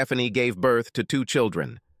 Stephanie gave birth to 2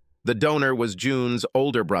 children. The donor was June's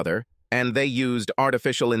older brother, and they used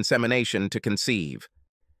artificial insemination to conceive.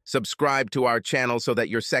 Subscribe to our channel so that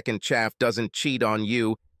your second chaff doesn't cheat on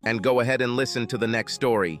you, and go ahead and listen to the next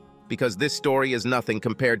story, because this story is nothing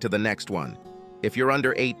compared to the next one. If you're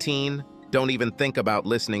under 18, don't even think about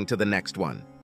listening to the next one.